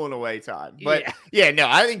 It's pulling away time. But, no,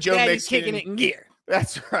 I think Joe Mixon – kicking it in gear.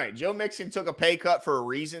 That's right. Joe Mixon took a pay cut for a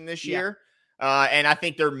reason this year. And I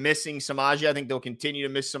think they're missing Samaje. I think they'll continue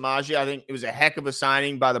to miss Samaje. I think it was a heck of a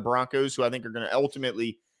signing by the Broncos, who I think are going to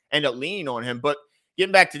ultimately end up leaning on him. But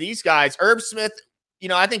getting back to these guys, Herb Smith,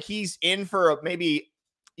 I think he's in for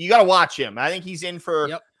you got to watch him. I think he's in for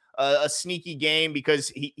a sneaky game because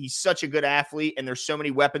he's such a good athlete and there's so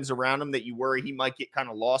many weapons around him that you worry he might get kind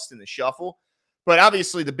of lost in the shuffle. But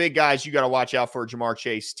obviously the big guys you got to watch out for: Jamar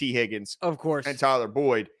Chase, T. Higgins, of course, and Tyler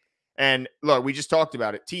Boyd. And look, we just talked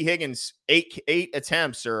about it. T. Higgins, 8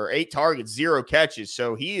 attempts or 8 targets, 0 catches.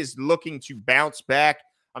 So he is looking to bounce back.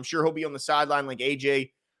 I'm sure he'll be on the sideline like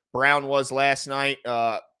A.J. Brown was last night,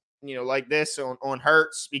 like this on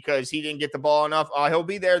Hurts because he didn't get the ball enough. He'll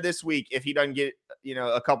be there this week if he doesn't get,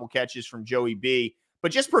 a couple catches from Joey B.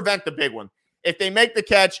 But just prevent the big one. If they make the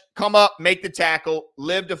catch, come up, make the tackle,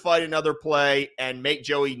 live to fight another play, and make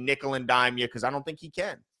Joey nickel and dime you because I don't think he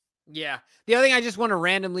can. Yeah. The other thing I just want to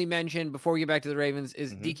randomly mention before we get back to the Ravens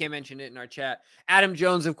is Mhm. DK mentioned it in our chat. Adam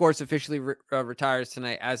Jones, of course, officially retires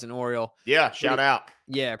tonight as an Oriole. Yeah, shout out.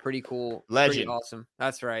 Yeah, pretty cool. Legend. Pretty awesome.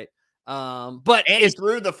 That's right. But And he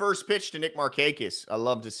threw the first pitch to Nick Markakis. I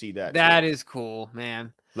love to see that. That is cool,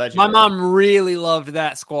 man. Legendary. My mom really loved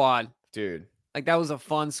that squad. Dude. Like, that was a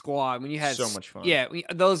fun squad. When you had so much fun. Yeah,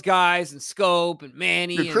 those guys and Scope and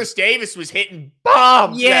Manny. Dude, Chris Davis was hitting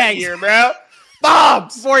bombs that year, bro.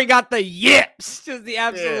 Bombs! Before he got the yips. Just the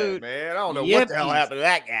absolute. Yeah, man. I don't know what the hell happened to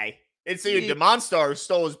that guy. It's the DeMonstar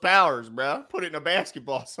stole his powers, bro. Put it in a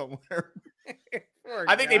basketball somewhere.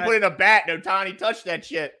 I think they put it in a bat. No, Tiny touched that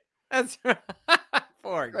shit. That's right.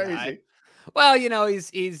 Poor Crazy. guy. Well, he's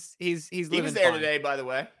He was there today, by the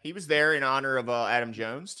way. He was there in honor of Adam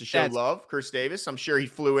Jones to show love. Chris Davis. I'm sure he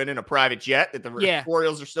flew in a private jet that the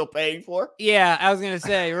Orioles are still paying for. Yeah, I was gonna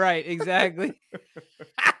say, right, exactly.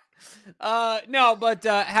 No, but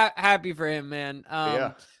happy for him, man.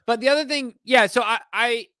 But the other thing,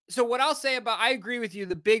 so what I'll say about, I agree with you,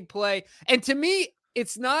 the big play, and to me,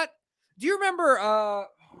 it's not. Do you remember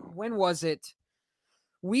when was it?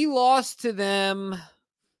 We lost to them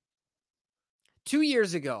 2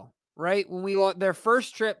 years ago, right? When we lost their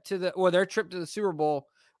first trip to their trip to the Super Bowl,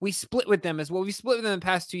 we split with them as well. We split with them in the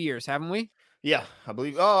past 2 years, haven't we? Yeah, I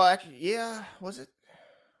believe. Oh, actually, yeah. Was it?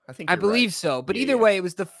 I believe so. But either way, it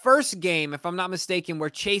was the first game, if I'm not mistaken,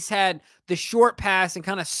 where Chase had the short pass and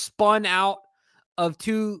kind of spun out of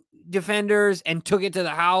two defenders and took it to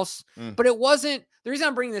the house. But it wasn't. The reason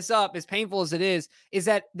I'm bringing this up, as painful as it is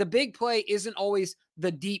that the big play isn't always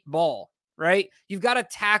the deep ball, right? You've got to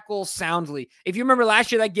tackle soundly. If you remember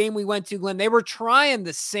last year, that game we went to, Glenn, they were trying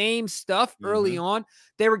the same stuff early on.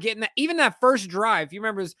 They were getting that, even that first drive. You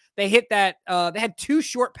remember, they hit that, they had two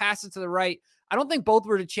short passes to the right. I don't think both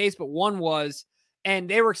were to Chase, but one was, and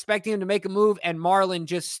they were expecting him to make a move, and Marlon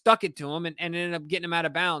just stuck it to him and ended up getting him out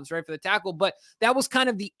of bounds, right, for the tackle. But that was kind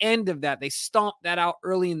of the end of that. They stomped that out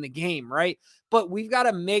early in the game, right? But we've got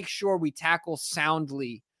to make sure we tackle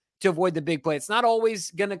soundly to avoid the big play. It's not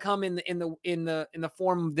always going to come in the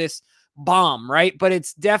form of this bomb, right? But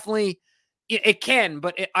it's definitely it can.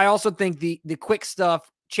 But I also think the quick stuff.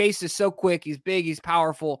 Chase is so quick. He's big. He's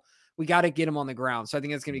powerful. We got to get him on the ground. So I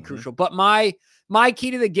think that's going to be crucial. But my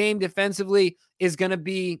key to the game defensively is going to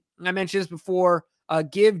be, I mentioned this before,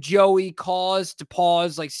 give Joey cause to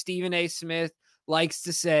pause, like Stephen A. Smith likes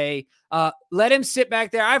to say. Let him sit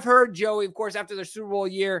back there. I've heard Joey, of course, after their Super Bowl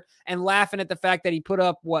year, and laughing at the fact that he put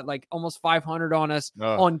up almost 500 on us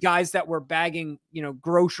on guys that were bagging,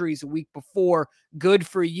 groceries a week before. Good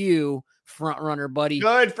for you, front runner, buddy.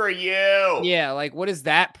 Good for you. Yeah, what does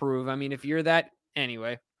that prove? I mean, if you're that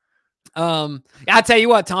anyway. I'll tell you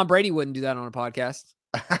what, Tom Brady wouldn't do that on a podcast.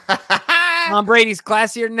 Tom Brady's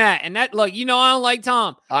classier than that. And that, look, I don't like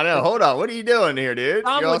Tom. I know. Hold on. What are you doing here, dude?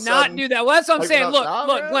 Tom would not do that. Well, that's what I'm saying. Look,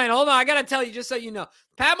 Glenn, hold on. I got to tell you, just so you know.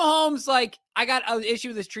 Pat Mahomes, I got an issue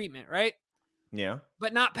with his treatment, right? Yeah.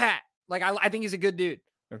 But not Pat. I think he's a good dude.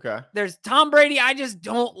 Okay. There's Tom Brady I just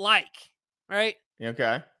don't like, right?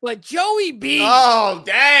 Okay. But Joey B. Oh,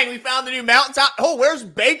 dang. We found the new mountaintop. Oh, where's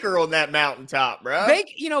Baker on that mountaintop, bro?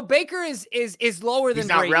 Baker is lower than Brady. He's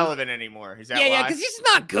not Brady. relevant anymore. Is that why? Yeah, because he's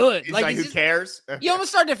not good. He's who cares? Okay. You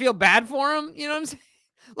almost start to feel bad for him. You know what I'm saying?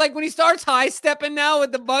 Like when he starts high stepping now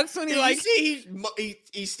with the Bucks, when you see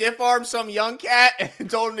he stiff armed some young cat and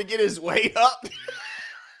told him to get his weight up.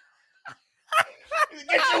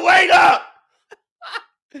 Get your weight up.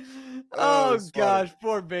 Oh gosh,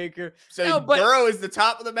 poor Baker. So Burrow is the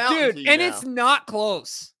top of the mountain, dude, and it's not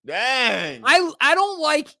close. Dang. I don't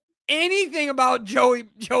like anything about Joey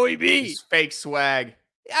B. His fake swag.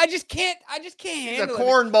 I just can't handle it. He's a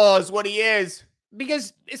cornball is what he is.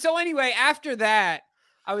 Because so anyway, after that,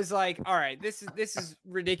 I was like, all right, this is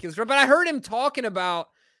ridiculous. But I heard him talking about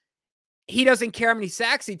he doesn't care how many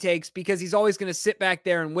sacks he takes because he's always going to sit back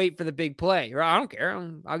there and wait for the big play. I don't care.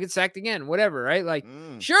 I'll get sacked again, whatever, right?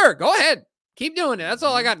 Sure, go ahead. Keep doing it. That's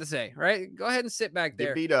all I got to say, right? Go ahead and sit back there.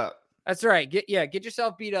 Get beat up. That's right. Get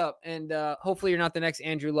yourself beat up, and hopefully you're not the next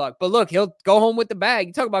Andrew Luck. But look, he'll go home with the bag.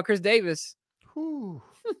 You talk about Chris Davis.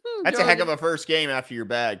 That's a heck of a first game after your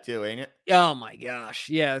bag too, ain't it? Oh my gosh.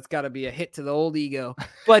 Yeah, it's got to be a hit to the old ego.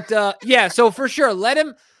 But yeah, so for sure,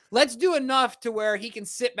 let's do enough to where he can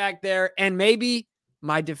sit back there and maybe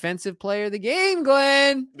my defensive player of the game,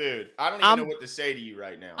 Glenn. Dude, I don't even know what to say to you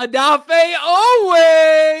right now. Adafe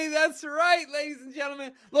Owe. That's right, ladies and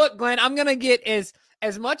gentlemen. Look, Glenn, I'm going to get as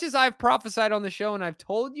much as I've prophesied on the show and I've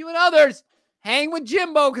told you and others, hang with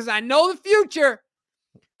Jimbo because I know the future.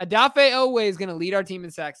 Adafe Owe is going to lead our team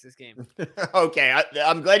in sacks this game. Okay,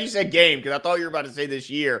 I'm glad you said game because I thought you were about to say this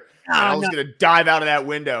year. And I was going to dive out of that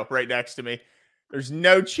window right next to me. There's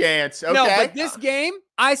no chance. Okay. No, but this game,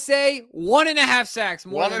 I say 1.5 sacks,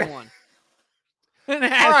 more than one. All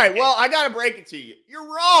right, well, I got to break it to you. You're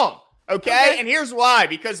wrong, okay? And here's why.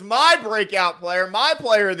 Because my breakout player, my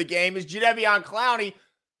player of the game is Jadeveon Clowney,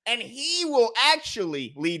 and he will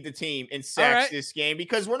actually lead the team in sacks this game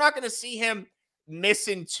because we're not going to see him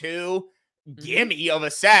missing 2 gimme of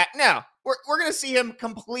a sack. No, we're going to see him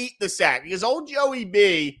complete the sack because old Joey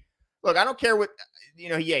B, look, I don't care what,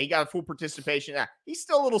 he got a full participation. He's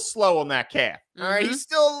still a little slow on that calf. All right, he's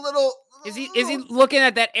still a little. Is he looking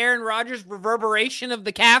at that Aaron Rodgers reverberation of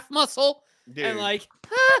the calf muscle? Dude. And like,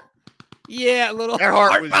 a little that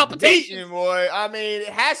heart was palpitation, beating, boy. I mean, it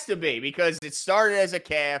has to be because it started as a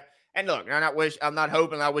calf. And look, I'm not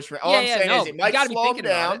hoping. I wish for. All I'm saying is it might slow him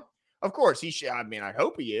down. Of course, he should. I mean, I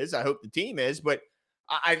hope he is. I hope the team is. But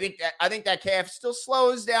I think that calf still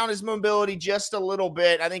slows down his mobility just a little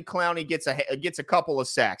bit. I think Clowney gets a couple of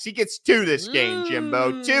sacks. He gets 2 this game,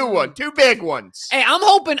 Jimbo. 2 big ones. Hey, I'm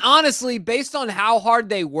hoping, honestly, based on how hard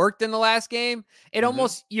they worked in the last game, it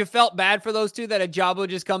almost, you felt bad for those 2 that Ajabo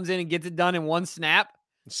just comes in and gets it done in one snap.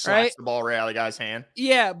 Slaps the ball right out of the guy's hand.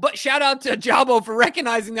 Yeah, but shout out to Ajabo for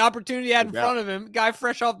recognizing the opportunity he had in front of him. Guy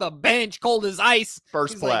fresh off the bench, cold as ice.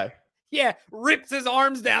 First play. Rips his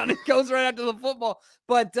arms down and goes right after the football.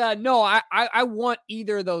 But no, I want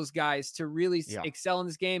either of those guys to really excel in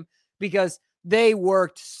this game because they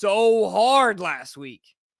worked so hard last week.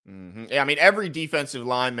 Yeah, I mean, every defensive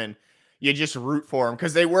lineman, you just root for them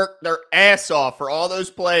because they work their ass off for all those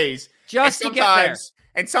plays. Just to get there.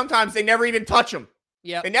 And sometimes they never even touch them.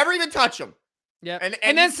 Yeah, they never even touch them. Yeah,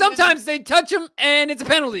 and then sometimes they touch them and it's a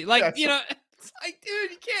penalty. Like, it's like,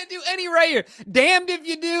 dude, you can't do any right here. Damned if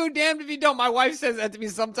you do, damned if you don't. My wife says that to me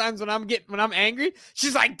sometimes when I'm angry.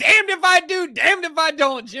 She's like, damned if I do, damned if I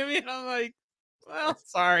don't, Jimmy. And I'm like, well,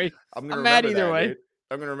 sorry. I'm mad either way. Dude.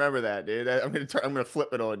 I'm gonna remember that, dude. I'm gonna flip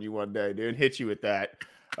it on you one day, dude. Hit you with that.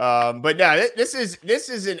 But no, this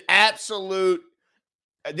is an absolute.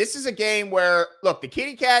 This is a game where look, the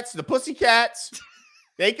kitty cats, the pussy cats,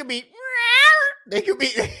 they could be.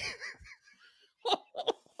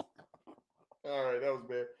 All right, that was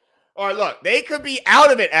bad. All right, look, they could be out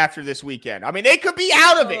of it after this weekend. I mean, they could be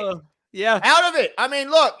out of it. Out of it. I mean,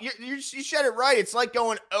 look, you said it right. It's like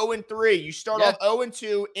going 0-3. You start off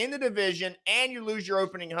 0-2 in the division, and you lose your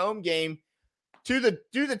opening home game to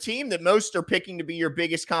the team that most are picking to be your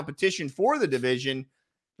biggest competition for the division.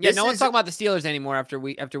 Yeah, no one's talking about the Steelers anymore after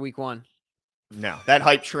week 1. No, that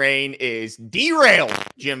hype train is derailed,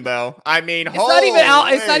 Jimbo. I mean, it's not even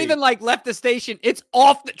out. It's not even like left the station. It's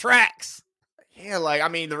off the tracks. Yeah, like, I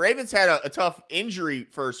mean, the Ravens had a tough injury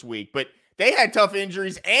first week, but they had tough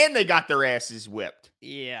injuries and they got their asses whipped.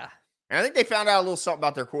 Yeah. And I think they found out a little something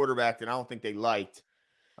about their quarterback that I don't think they liked.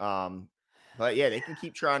 But yeah, they can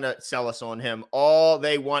keep trying to sell us on him all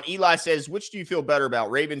they want. Eli says, which do you feel better about,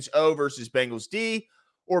 Ravens O versus Bengals D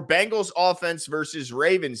or Bengals offense versus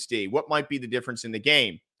Ravens D? What might be the difference in the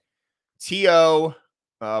game? TO,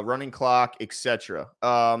 running clock, etc.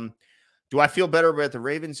 Do I feel better about the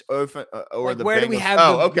Ravens or the Bengals? Where do we have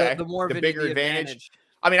the bigger advantage?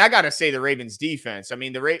 I mean, I got to say the Ravens defense. I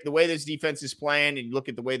mean, the way this defense is playing, and you look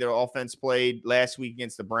at the way their offense played last week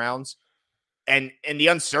against the Browns, and the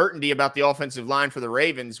uncertainty about the offensive line for the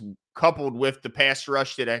Ravens, coupled with the pass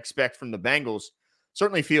rush that I expect from the Bengals,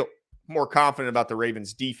 certainly feel more confident about the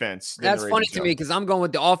Ravens defense. That's funny to me because I'm going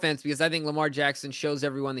with the offense because I think Lamar Jackson shows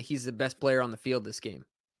everyone that he's the best player on the field this game.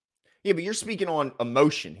 Yeah, but you're speaking on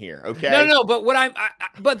emotion here, okay? No. But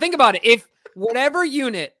but think about it. If whatever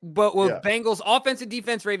unit, but with Bengals offense and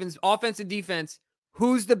defense, Ravens offense and defense,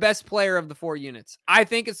 who's the best player of the 4 units? I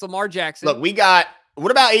think it's Lamar Jackson. Look, what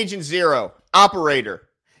about Agent Zero, operator?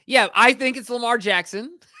 Yeah, I think it's Lamar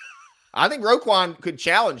Jackson. I think Roquan could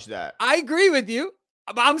challenge that. I agree with you.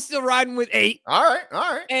 I'm still riding with 8. All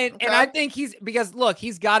right. And I think he's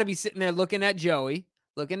got to be sitting there looking at Joey.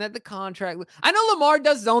 Looking at the contract. I know Lamar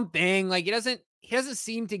does his own thing. Like he doesn't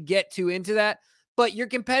seem to get too into that, but your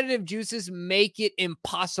competitive juices make it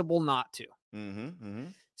impossible not to.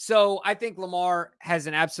 So I think Lamar has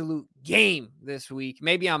an absolute game this week.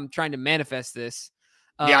 Maybe I'm trying to manifest this.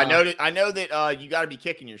 Yeah, I know that you got to be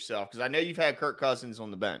kicking yourself because I know you've had Kirk Cousins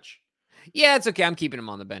on the bench. Yeah, it's okay. I'm keeping him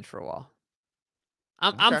on the bench for a while.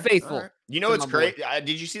 I'm faithful. Right. You know, it's great.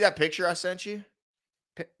 Did you see that picture I sent you?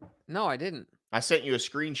 No, I didn't. I sent you a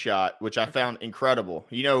screenshot, which I found incredible.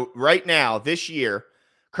 You know, right now, this year,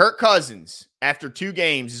 Kirk Cousins, after 2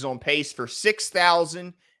 games, is on pace for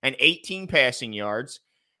 6,018 passing yards,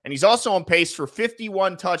 And he's also on pace for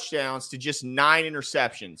 51 touchdowns to just 9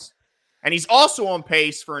 interceptions. And he's also on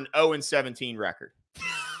pace for an 0-17 record.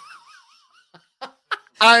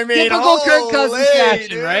 I mean, typical Kirk Cousins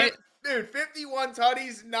fashion, right? Dude, 51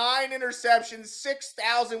 tutties, 9 interceptions,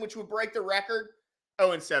 6,000, which would break the record.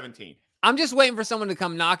 0-17. I'm just waiting for someone to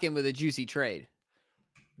come knocking with a juicy trade.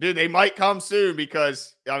 Dude, they might come soon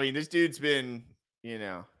because, I mean, this dude's been,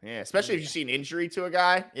 especially if you see an injury to a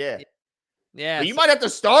guy. Yeah. Yeah. But you might have to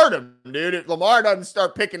start him, dude, if Lamar doesn't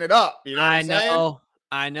start picking it up. You know what I'm saying?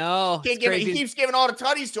 I know. He keeps giving all the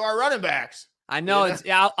tutties to our running backs. I know.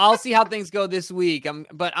 I'll see how things go this week.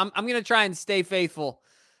 But I'm going to try and stay faithful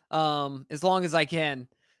as long as I can.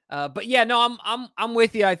 But yeah, no, I'm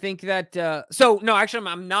with you. I think that actually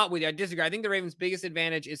I'm not with you. I disagree. I think the Ravens' biggest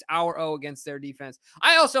advantage is our O against their defense.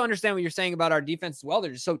 I also understand what you're saying about our defense as well.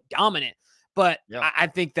 They're just so dominant. But yeah. I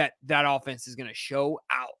think that offense is going to show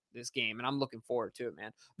out this game, and I'm looking forward to it,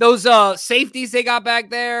 man. Those safeties they got back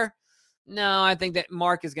there. No, I think that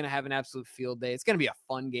Mark is going to have an absolute field day. It's going to be a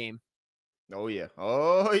fun game. Oh yeah.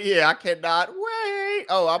 I cannot wait.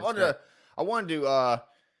 I wanted to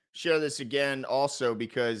share this again also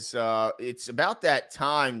because it's about that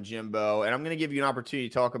time, Jimbo, and I'm going to give you an opportunity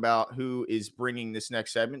to talk about who is bringing this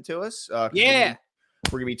next segment to us. We're going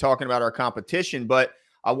to be talking about our competition, but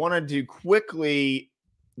I wanted to quickly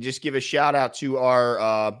just give a shout out to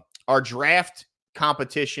our draft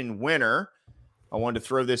competition winner. I wanted to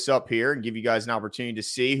throw this up here and give you guys an opportunity to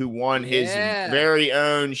see who won his very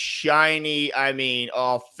own shiny,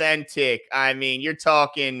 authentic. you're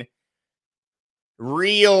talking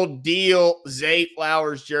real deal Zay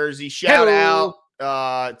Flowers jersey. Shout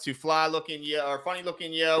out to Fly Looking Yo, or Funny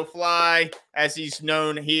Looking Yo, Fly, as he's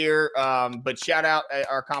known here. But shout out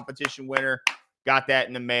our competition winner. Got that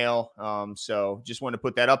in the mail. So just wanted to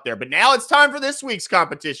put that up there. But now it's time for this week's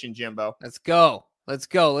competition, Jimbo. Let's go.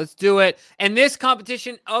 Let's do it. And this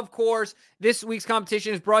competition, of course, this week's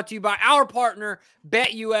competition is brought to you by our partner,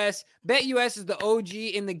 BetUS. BetUS is the OG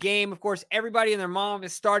in the game. Of course, everybody and their mom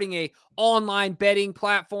is starting a online betting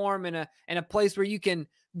platform and a place where you can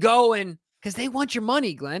go and because they want your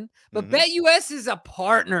money, Glenn. But BetUS is a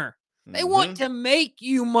partner. They want to make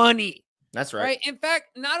you money. That's right. In fact,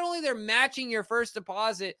 not only they're matching your first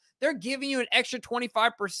deposit, they're giving you an extra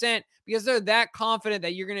 25% because they're that confident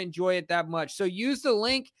that you're going to enjoy it that much. So use the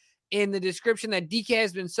link in the description that DK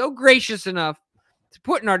has been so gracious enough to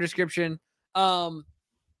put in our description. And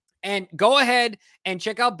go ahead and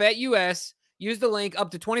check out BetUS. Use the link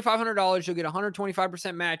up to $2,500. You'll get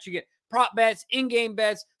 125% match. You get prop bets, in-game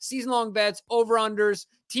bets, season-long bets, over-unders,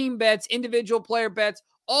 team bets, individual player bets.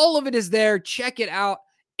 All of it is there. Check it out.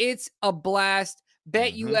 It's a blast.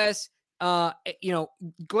 BetUS,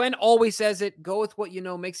 Glenn always says it. Go with what you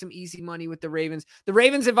know. Make some easy money with the Ravens. The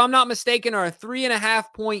Ravens, if I'm not mistaken, are a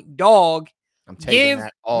 3.5-point dog. I'm taking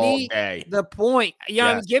that all day. The point.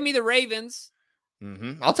 Give me the Ravens.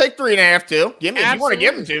 I'll take 3.5 too. Give me. If you want to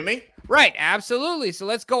give them to me. Right, absolutely. So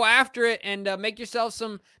let's go after it and make yourself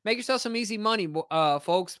some easy money,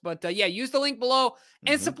 folks. But use the link below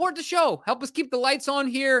and support the show. Help us keep the lights on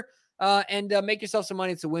here. And make yourself some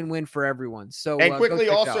money. It's a win-win for everyone. So, and quickly,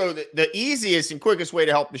 also the easiest and quickest way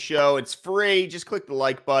to help the show. It's free. Just click the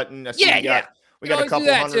like button. We got a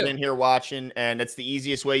couple hundred in here watching, and that's the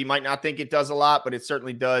easiest way. You might not think it does a lot, but it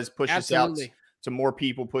certainly does. Push us out to more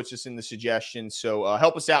people. Push us in the suggestions. So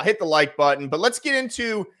help us out. Hit the like button. But let's get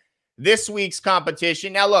into this week's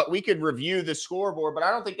competition. Now, look, we could review the scoreboard, but I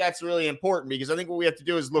don't think that's really important because I think what we have to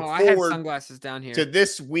do is look forward sunglasses down here to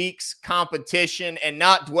this week's competition and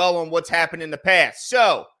not dwell on what's happened in the past.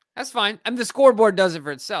 So that's fine. And the scoreboard does it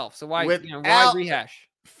for itself. So why rehash?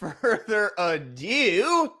 Further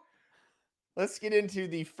ado, let's get into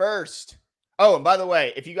the first. Oh, and by the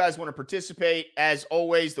way, if you guys want to participate, as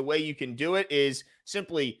always, the way you can do it is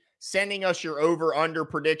simply sending us your over-under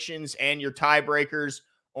predictions and your tiebreakers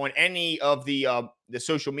on any of the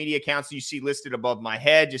social media accounts you see listed above my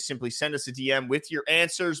head. Just simply send us a DM with your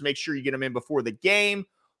answers. Make sure you get them in before the game.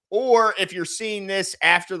 Or if you're seeing this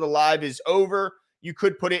after the live is over, you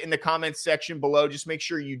could put it in the comments section below. Just make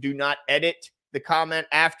sure you do not edit the comment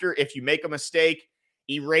after. If you make a mistake,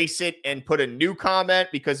 erase it and put a new comment,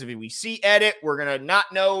 because if we see edit, we're going to not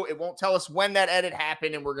know. It won't tell us when that edit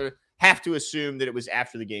happened, and we're going to have to assume that it was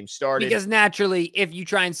after the game started. Because naturally, if you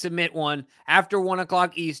try and submit one after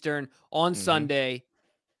 1:00 Eastern on Sunday,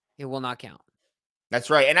 it will not count. That's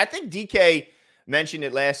right. And I think DK mentioned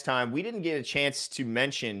it last time. We didn't get a chance to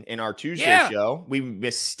mention in our Tuesday show. We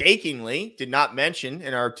mistakenly did not mention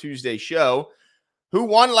in our Tuesday show who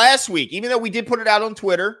won last week. Even though we did put it out on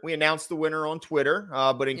Twitter. We announced the winner on Twitter.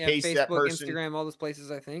 But in case Facebook, that person... Instagram, all those places,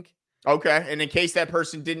 I think. Okay. And in case that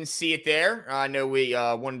person didn't see it there, I know we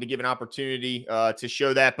wanted to give an opportunity to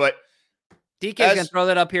show that. But DK's going to throw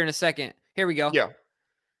that up here in a second. Here we go. Yeah.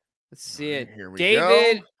 Let's see it. Here we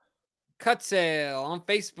David go. Cutsale on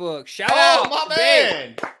Facebook. Shout out. Oh, my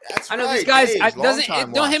man. That's I know right. this guy's.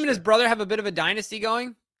 Don't Don't him and his brother have a bit of a dynasty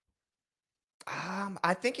going?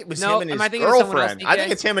 I think it was No, him and am I his thinking of someone else, girlfriend. I think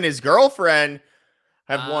DK? it's him and his girlfriend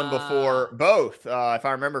have won before both, if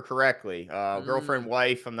I remember correctly. Girlfriend,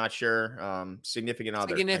 wife, I'm not sure. Significant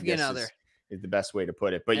other. Significant other. Is the best way to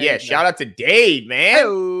put it. But There yeah, you go. shout out to Dave, man.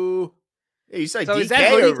 Hello. Yeah, he's like So DK is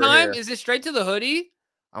that hoodie over time? here. Is it straight to the hoodie?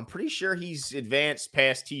 I'm pretty sure he's advanced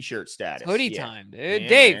past t-shirt status. Hoodie time, dude.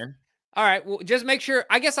 Dave. Man. All right. Well, just make sure.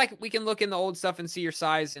 I guess we can look in the old stuff and see your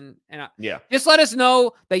size and yeah. Just let us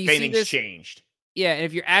know that you see this changed. Yeah, and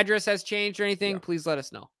if your address has changed or anything, please let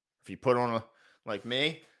us know. If you put on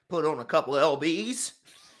put on a couple of LBs,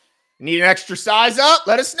 need an extra size up,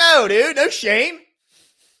 let us know, dude. No shame.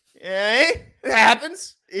 Yeah, it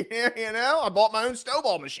happens. You know, I bought my own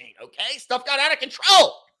snowball machine. Okay, stuff got out of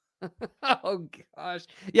control. Oh gosh,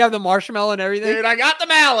 you have the marshmallow and everything, dude. I got the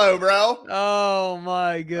mallow, bro. Oh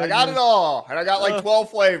my goodness, I got it all, and I got like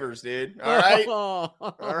 12 flavors, dude. All right, all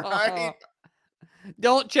right.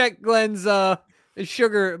 Don't check Glenn's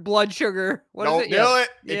sugar, blood sugar. Don't do it.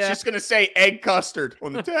 It's just gonna say egg custard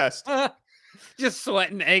on the test. Just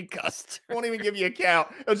sweating egg custard. Won't even give you a count.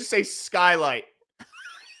 It'll just say Skylight.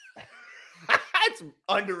 That's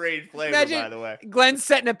underrated flavor, by the way. Glenn's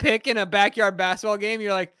setting a pick in a backyard basketball game.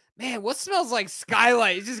 You're like, man, what smells like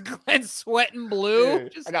Skylight? It's just Glenn sweating blue.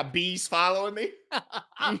 Dude, I got bees following me.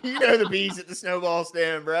 You know the bees at the snowball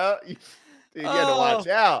stand, bro. Dude, you got to watch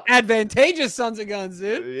out. Advantageous sons of guns,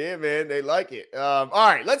 dude. Yeah, man, they like it. All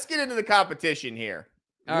right, let's get into the competition here.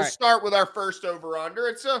 We'll start with our first over-under.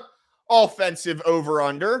 It's a offensive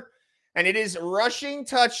over-under. And it is rushing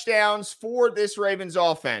touchdowns for this Ravens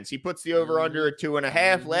offense. He puts the over-under at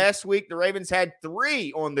 2.5. Last week, the Ravens had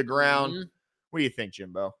 3 on the ground. What do you think,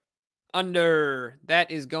 Jimbo? Under.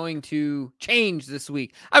 That is going to change this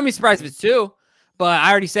week. I'd be surprised if it's 2, but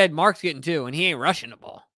I already said Mark's getting 2, and he ain't rushing the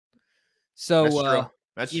ball. So that's true.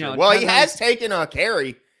 That's true. Well, he has taken a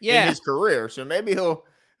carry in his career, so maybe he'll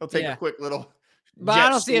take a quick little. But I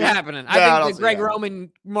don't see it happening. I think the Greg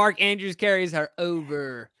Roman, Mark Andrews carries are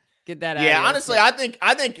over. Get that out. Yeah, honestly, I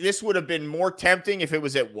think this would have been more tempting if it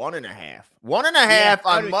was at 1.5. 1.5,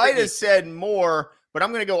 I might have said more, but I'm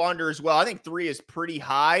going to go under as well. I think 3 is pretty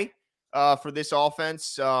high for this offense.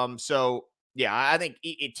 So yeah, I think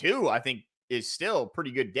 2, I think is still a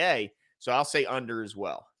pretty good day. So I'll say under as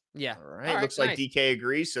well. Yeah. All right. Looks like DK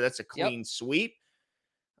agrees. So that's a clean sweep.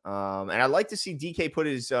 And I'd like to see DK put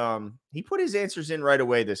his answers in right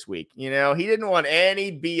away this week. You know, he didn't want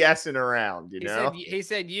any BSing around, He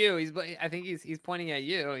said you. I think he's pointing at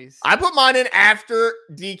you. I put mine in after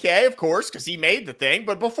DK, of course, because he made the thing,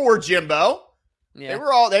 but before Jimbo. Yeah.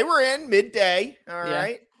 They were in midday. All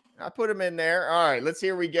right. I put them in there. All right,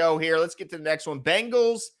 here we go here. Let's get to the next one.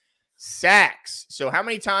 Bengals sacks. So how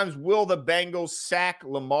many times will the Bengals sack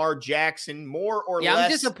Lamar Jackson, more or less? Yeah, I'm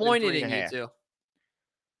disappointed in you two.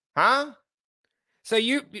 Huh? So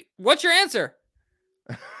what's your answer?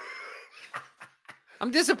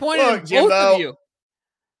 I'm disappointed in both Jimbo, of you.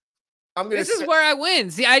 This is where I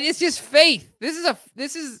win. See, it's just faith. This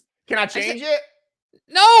is. Can I change it?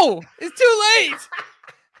 No, it's too late.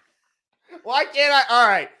 Why can't I? All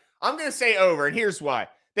right, I'm gonna say over, and here's why.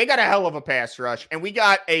 They got a hell of a pass rush, and we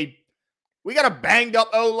got a banged up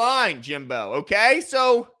O-line, Jimbo. Okay,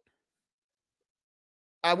 so.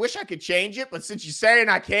 I wish I could change it, but since you're saying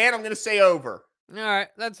I can, I'm going to say over. All right,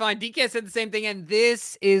 that's fine. DK said the same thing, and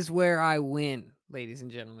this is where I win, ladies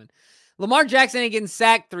and gentlemen. Lamar Jackson ain't getting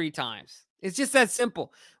sacked 3 times. It's just that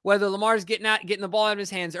simple. Whether Lamar's getting the ball out of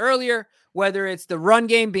his hands earlier, whether it's the run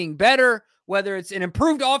game being better, whether it's an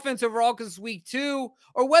improved offense overall because it's week 2,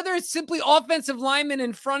 or whether it's simply offensive linemen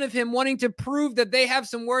in front of him wanting to prove that they have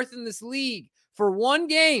some worth in this league for one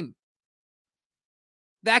game.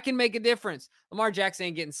 That can make a difference. Lamar Jackson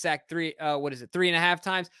ain't getting sacked 3.5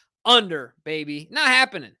 times? Under, baby. Not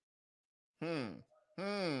happening.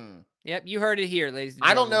 Yep, you heard it here, ladies and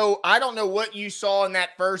gentlemen. I don't know what you saw in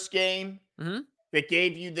that first game that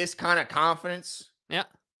gave you this kind of confidence. Yeah.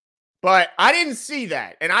 But I didn't see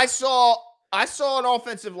that. And I saw an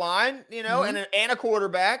offensive line, and a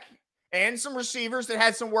quarterback and some receivers that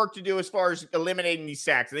had some work to do as far as eliminating these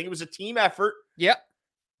sacks. I think it was a team effort. Yep.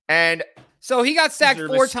 And so he got sacked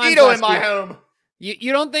 4 times last in my week. Home.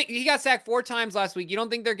 You don't think he got sacked 4 times last week? You don't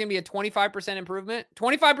think there can be a 25% improvement?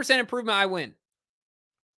 25% improvement, I win.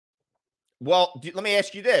 Well, let me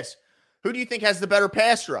ask you this. Who do you think has the better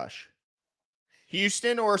pass rush?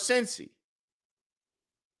 Houston or Cincy?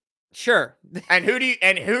 Sure. And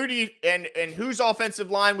whose offensive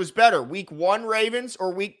line was better? Week 1 Ravens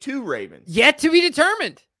or week 2 Ravens? Yet to be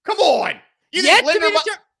determined. Come on. You Yet think to be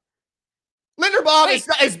determined.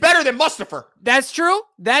 Linderbaum is better than Mustafa? That's true.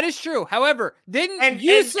 That is true. However, didn't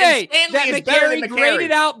you say that McCary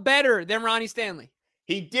graded out better than Ronnie Stanley?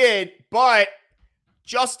 He did, but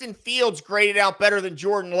Justin Fields graded out better than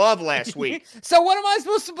Jordan Love last week. So what am I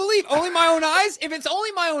supposed to believe? Only my own eyes? If it's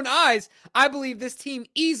only my own eyes, I believe this team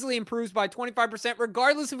easily improves by 25%,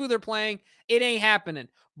 regardless of who they're playing. It ain't happening.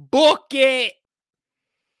 Book it.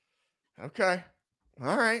 Okay.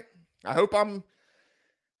 All right. I hope I'm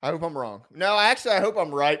wrong. No, actually, I hope I'm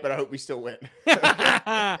right, but I hope we still win.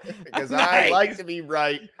 Because nice. I like to be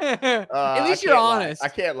right. At least you're honest. I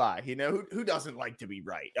can't lie. You know, who doesn't like to be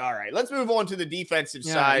right? All right, let's move on to the defensive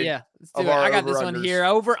side. Yeah, let's do it. I got this one here.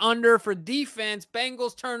 Over under for defense.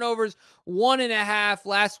 Bengals turnovers 1.5.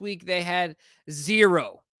 Last week they had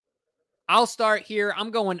 0. I'll start here. I'm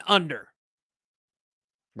going under.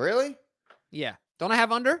 Really? Yeah. Don't I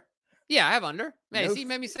have under? Yeah, I have under. Hey, No, see,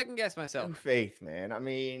 made me second guess myself. No faith, man. I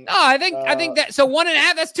mean, no, I think that. So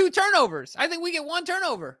 1.5. That's 2 turnovers. I think we get 1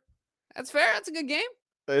 turnover. That's fair. That's a good game.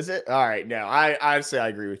 Is it? All right. No, I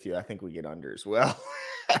agree with you. I think we get under as well.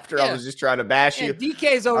 After I was just trying to bash you.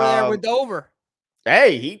 DK's over there with the over.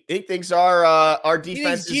 Hey, he thinks our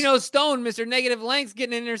defense is Geno Stone, Mr. Negative Lengths,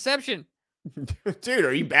 getting an interception. Dude,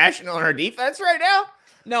 are you bashing on our defense right now?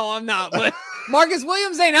 No, I'm not. But Marcus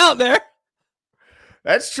Williams ain't out there.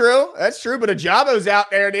 That's true. That's true. But Ajabo's out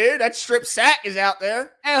there, dude. That strip sack is out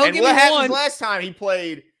there. Hey, and what happened last time he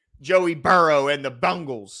played Joey Burrow and the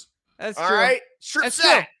Bengals? That's all true. All right. Strip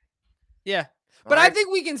sack. True. Yeah. But I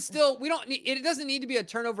think we can still, we don't need, it doesn't need to be a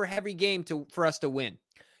turnover heavy game for us to win.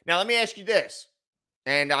 Now, let me ask you this.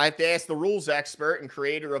 And I have to ask the rules expert and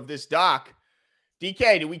creator of this doc.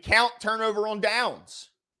 DK, do we count turnover on downs?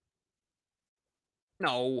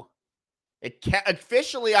 No.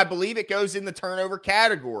 Officially, I believe it goes in the turnover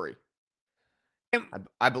category.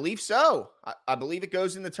 I believe so. I believe it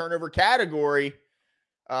goes in the turnover category.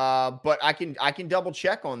 But I can double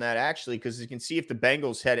check on that actually, because you can see if the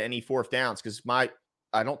Bengals had any 4th downs. Because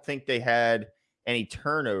I don't think they had any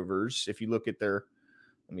turnovers. If you look at their,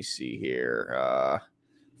 let me see here.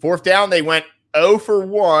 4th down, they went 0 for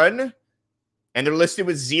 1. And they're listed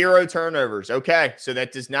with 0 turnovers. Okay, so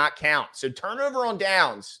that does not count. So turnover on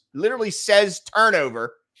downs literally says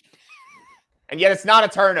turnover, and yet it's not a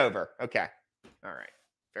turnover. Okay, all right,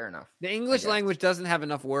 fair enough. The English language doesn't have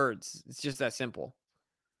enough words. It's just that simple.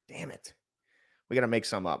 Damn it. We got to make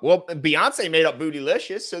some up. Well, Beyonce made up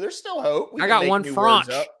Bootylicious, so there's still hope. I got one French.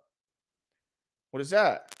 What is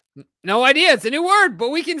that? No idea. It's a new word,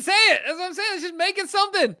 but we can say it. That's what I'm saying. It's just making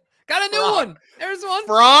something. Got a new one. There's one.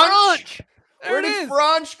 French. There Where did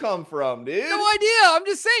French come from, dude? No idea. I'm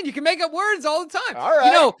just saying you can make up words all the time. All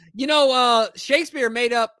right. You know, Shakespeare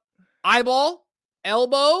made up eyeball,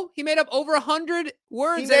 elbow. He made up over 100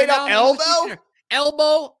 words. He made up elbow?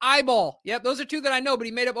 Elbow, eyeball. Yep, those are 2 that I know, but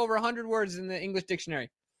he made up over 100 words in the English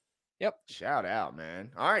dictionary. Yep. Shout out,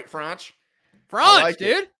 man. All right, French. French,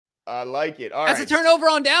 dude. I like it. All right. That's a turnover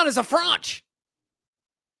on down is a French.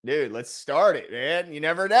 Dude, let's start it, man. You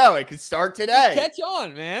never know. It could start today. Catch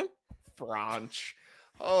on, man. French.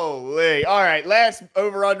 Holy. All right. Last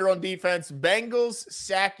over-under on defense. Bengals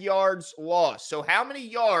sack yards lost. So how many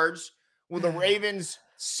yards will the Ravens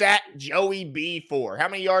sack Joey B for? How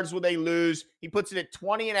many yards will they lose? He puts it at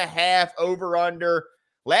 20.5 over-under.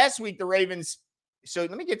 Last week, the Ravens. So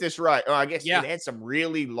let me get this right. Oh, I guess they had some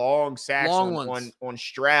really long sacks on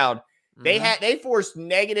Stroud. Mm-hmm. They forced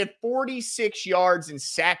negative 46 yards in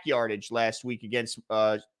sack yardage last week against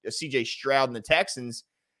CJ Stroud and the Texans.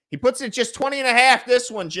 He puts it just 20.5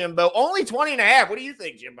 this one, Jimbo. Only 20.5. What do you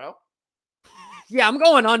think, Jimbo? Yeah, I'm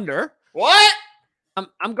going under. What?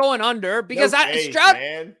 I'm going under because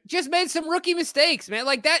Stroud just made some rookie mistakes, man.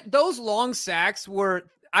 Like that, those long sacks were.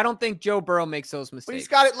 I don't think Joe Burrow makes those mistakes. But he's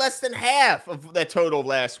got it less than half of that total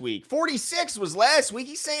last week. 46 was last week.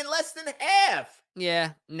 He's saying less than half.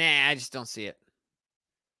 Yeah, nah, I just don't see it.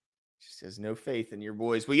 Has no faith in your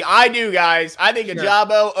boys. I do, guys. I think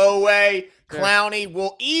Ajabo, Owe, Clowney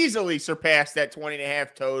will easily surpass that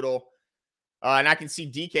 20.5 total. And I can see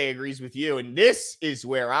DK agrees with you. And this is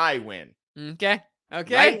where I win. Okay.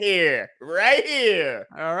 Right here.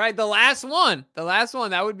 All right. The last one.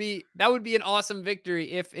 That would be an awesome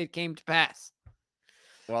victory if it came to pass.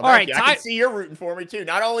 Well, all right. I can see you're rooting for me too.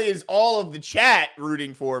 Not only is all of the chat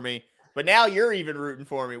rooting for me, but now you're even rooting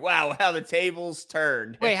for me. Wow, how the tables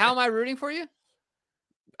turned. Wait, how am I rooting for you?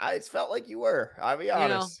 It felt like you were. I'll be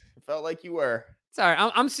honest. It felt like you were. It's all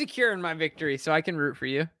right. I'm secure in my victory, so I can root for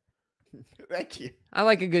you. Thank you. I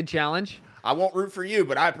like a good challenge. I won't root for you,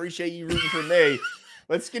 but I appreciate you rooting for me.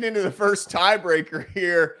 Let's get into the first tiebreaker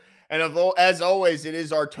here. And as always, it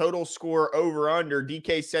is our total score over-under.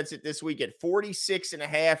 DK sets it this week at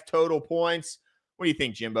 46.5 total points. What do you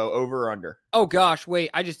think, Jimbo? Over or under? Oh, gosh. Wait,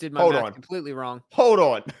 I just did my math completely wrong. Hold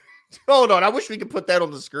on. Hold on. I wish we could put that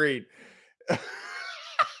on the screen.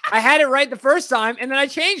 I had it right the first time, and then I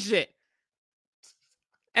changed it.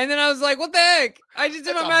 And then I was like, what the heck? I just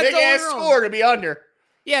did my math totally wrong. Big-ass score to be under.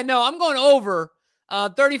 Yeah, no, I'm going over.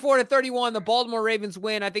 34-31, the Baltimore Ravens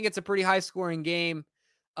win. I think it's a pretty high-scoring game.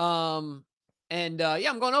 I'm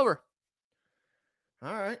going over.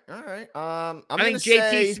 All right. I think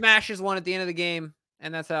JT smashes one at the end of the game,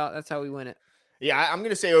 and that's how we win it. Yeah, I'm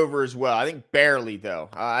going to say over as well. I think barely, though.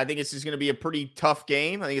 I think this is going to be a pretty tough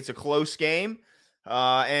game. I think it's a close game.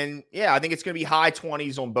 I think it's going to be high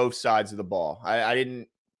 20s on both sides of the ball. I didn't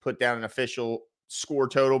put down an official score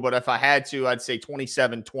total, but if I had to, I'd say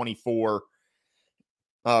 27-24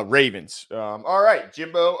 Ravens. All right,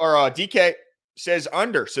 Jimbo or DK says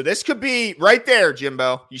under. So this could be right there,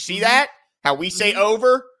 Jimbo. You see that? How we say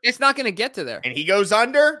over? It's not going to get to there. And he goes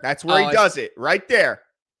under? That's where he does it. Right there.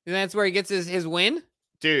 And that's where he gets his win?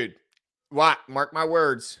 Dude, mark my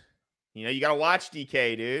words. You got to watch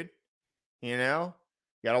DK, dude. You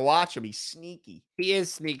got to watch him. He's sneaky. He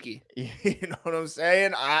is sneaky. You know what I'm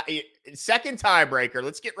saying? Second tiebreaker.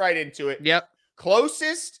 Let's get right into it. Yep.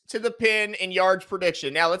 Closest to the pin in yards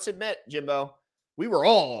prediction. Now, let's admit, Jimbo, we were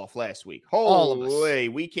all off last week. Holy,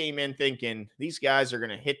 we came in thinking these guys are going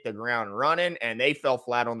to hit the ground running, and they fell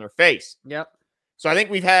flat on their face. Yep. So I think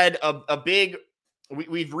we've had a big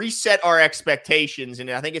we've reset our expectations, and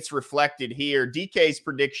I think it's reflected here. DK's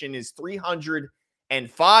prediction is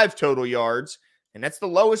 305 total yards, and that's the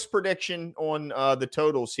lowest prediction on the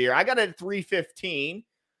totals here. I got it at 315,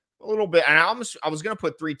 a little bit, and I was going to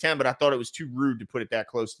put 310, but I thought it was too rude to put it that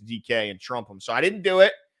close to DK and trump him, so I didn't do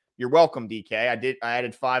it. You're welcome, DK. I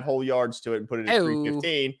added 5 whole yards to it and put it at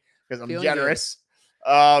 315 because I'm generous.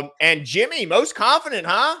 And Jimmy, most confident,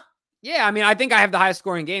 huh? Yeah, I mean, I think I have the highest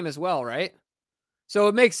scoring game as well, right? So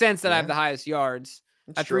it makes sense that I have the highest yards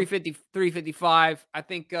at 350, 355. I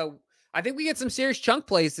think we get some serious chunk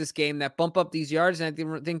plays this game that bump up these yards, and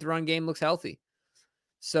I think the run game looks healthy.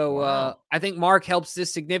 So I think Mark helps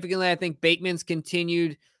this significantly. I think Bateman's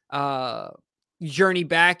continued journey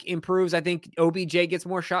back improves. I think OBJ gets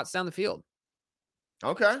more shots down the field.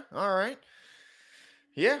 Okay. All right.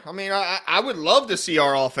 Yeah. I mean, I would love to see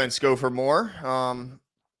our offense go for more.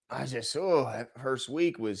 That first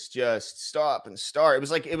week was just stop and start. It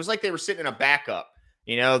was like they were sitting in a backup,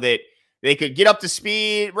 that they could get up to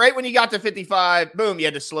speed right when you got to 55. Boom. You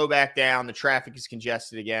had to slow back down. The traffic is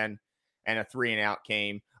congested again. And a 3-and-out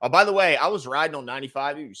came. Oh, by the way, I was riding on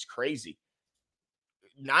 95. It was crazy.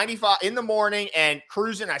 95 in the morning and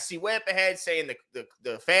cruising. I see way up ahead saying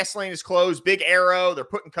the fast lane is closed. Big arrow. They're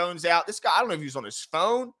putting cones out. This guy, I don't know if he was on his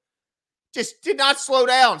phone. Just did not slow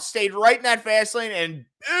down. Stayed right in that fast lane and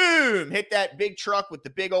boom, hit that big truck with the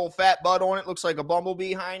big old fat butt on it. Looks like a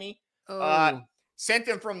bumblebee, Heine. Sent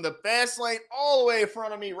him from the fast lane all the way in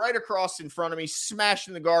front of me, right across in front of me,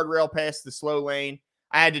 smashing the guardrail past the slow lane.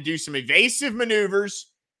 I had to do some evasive maneuvers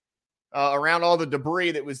around all the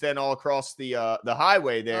debris that was then all across the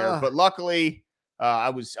highway there. But luckily,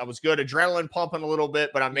 I was good. Adrenaline pumping a little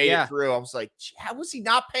bit, but I made it through. I was like, how was he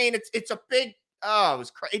not paying? It's a big, it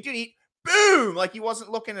was crazy. Dude, boom, like he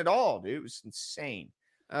wasn't looking at all, dude. It was insane.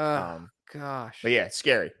 Gosh. But yeah,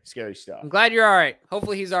 scary stuff. I'm glad you're all right.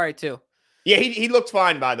 Hopefully he's all right too. Yeah, he looked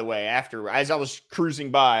fine, by the way. After, as I was cruising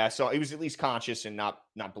by, I saw he was at least conscious and not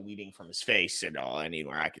bleeding from his face and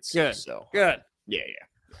anywhere I could see. Good. So good. Yeah.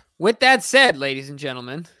 With that said, ladies and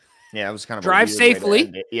gentlemen, it was kind of drive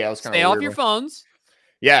safely. Yeah, it was kind of stay off your phones.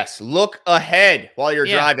 Yes, look ahead while you're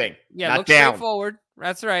driving. Yeah, not look down. Straight forward.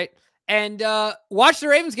 That's right. And watch the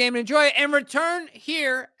Ravens game and enjoy it, and return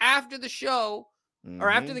here after the show or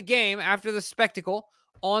after the game, after the spectacle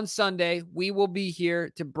on Sunday. We will be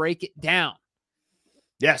here to break it down.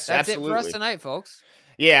 Yes, that's absolutely. it for us tonight, folks.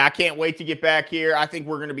 Yeah, I can't wait to get back here. I think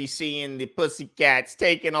we're going to be seeing the Pussycats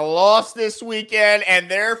taking a loss this weekend,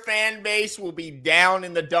 and their fan base will be down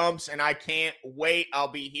in the dumps, and I can't wait. I'll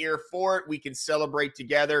be here for it. We can celebrate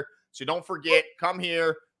together. So don't forget, come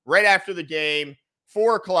here right after the game,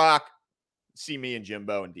 4 o'clock. See me and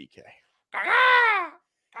Jimbo and DK.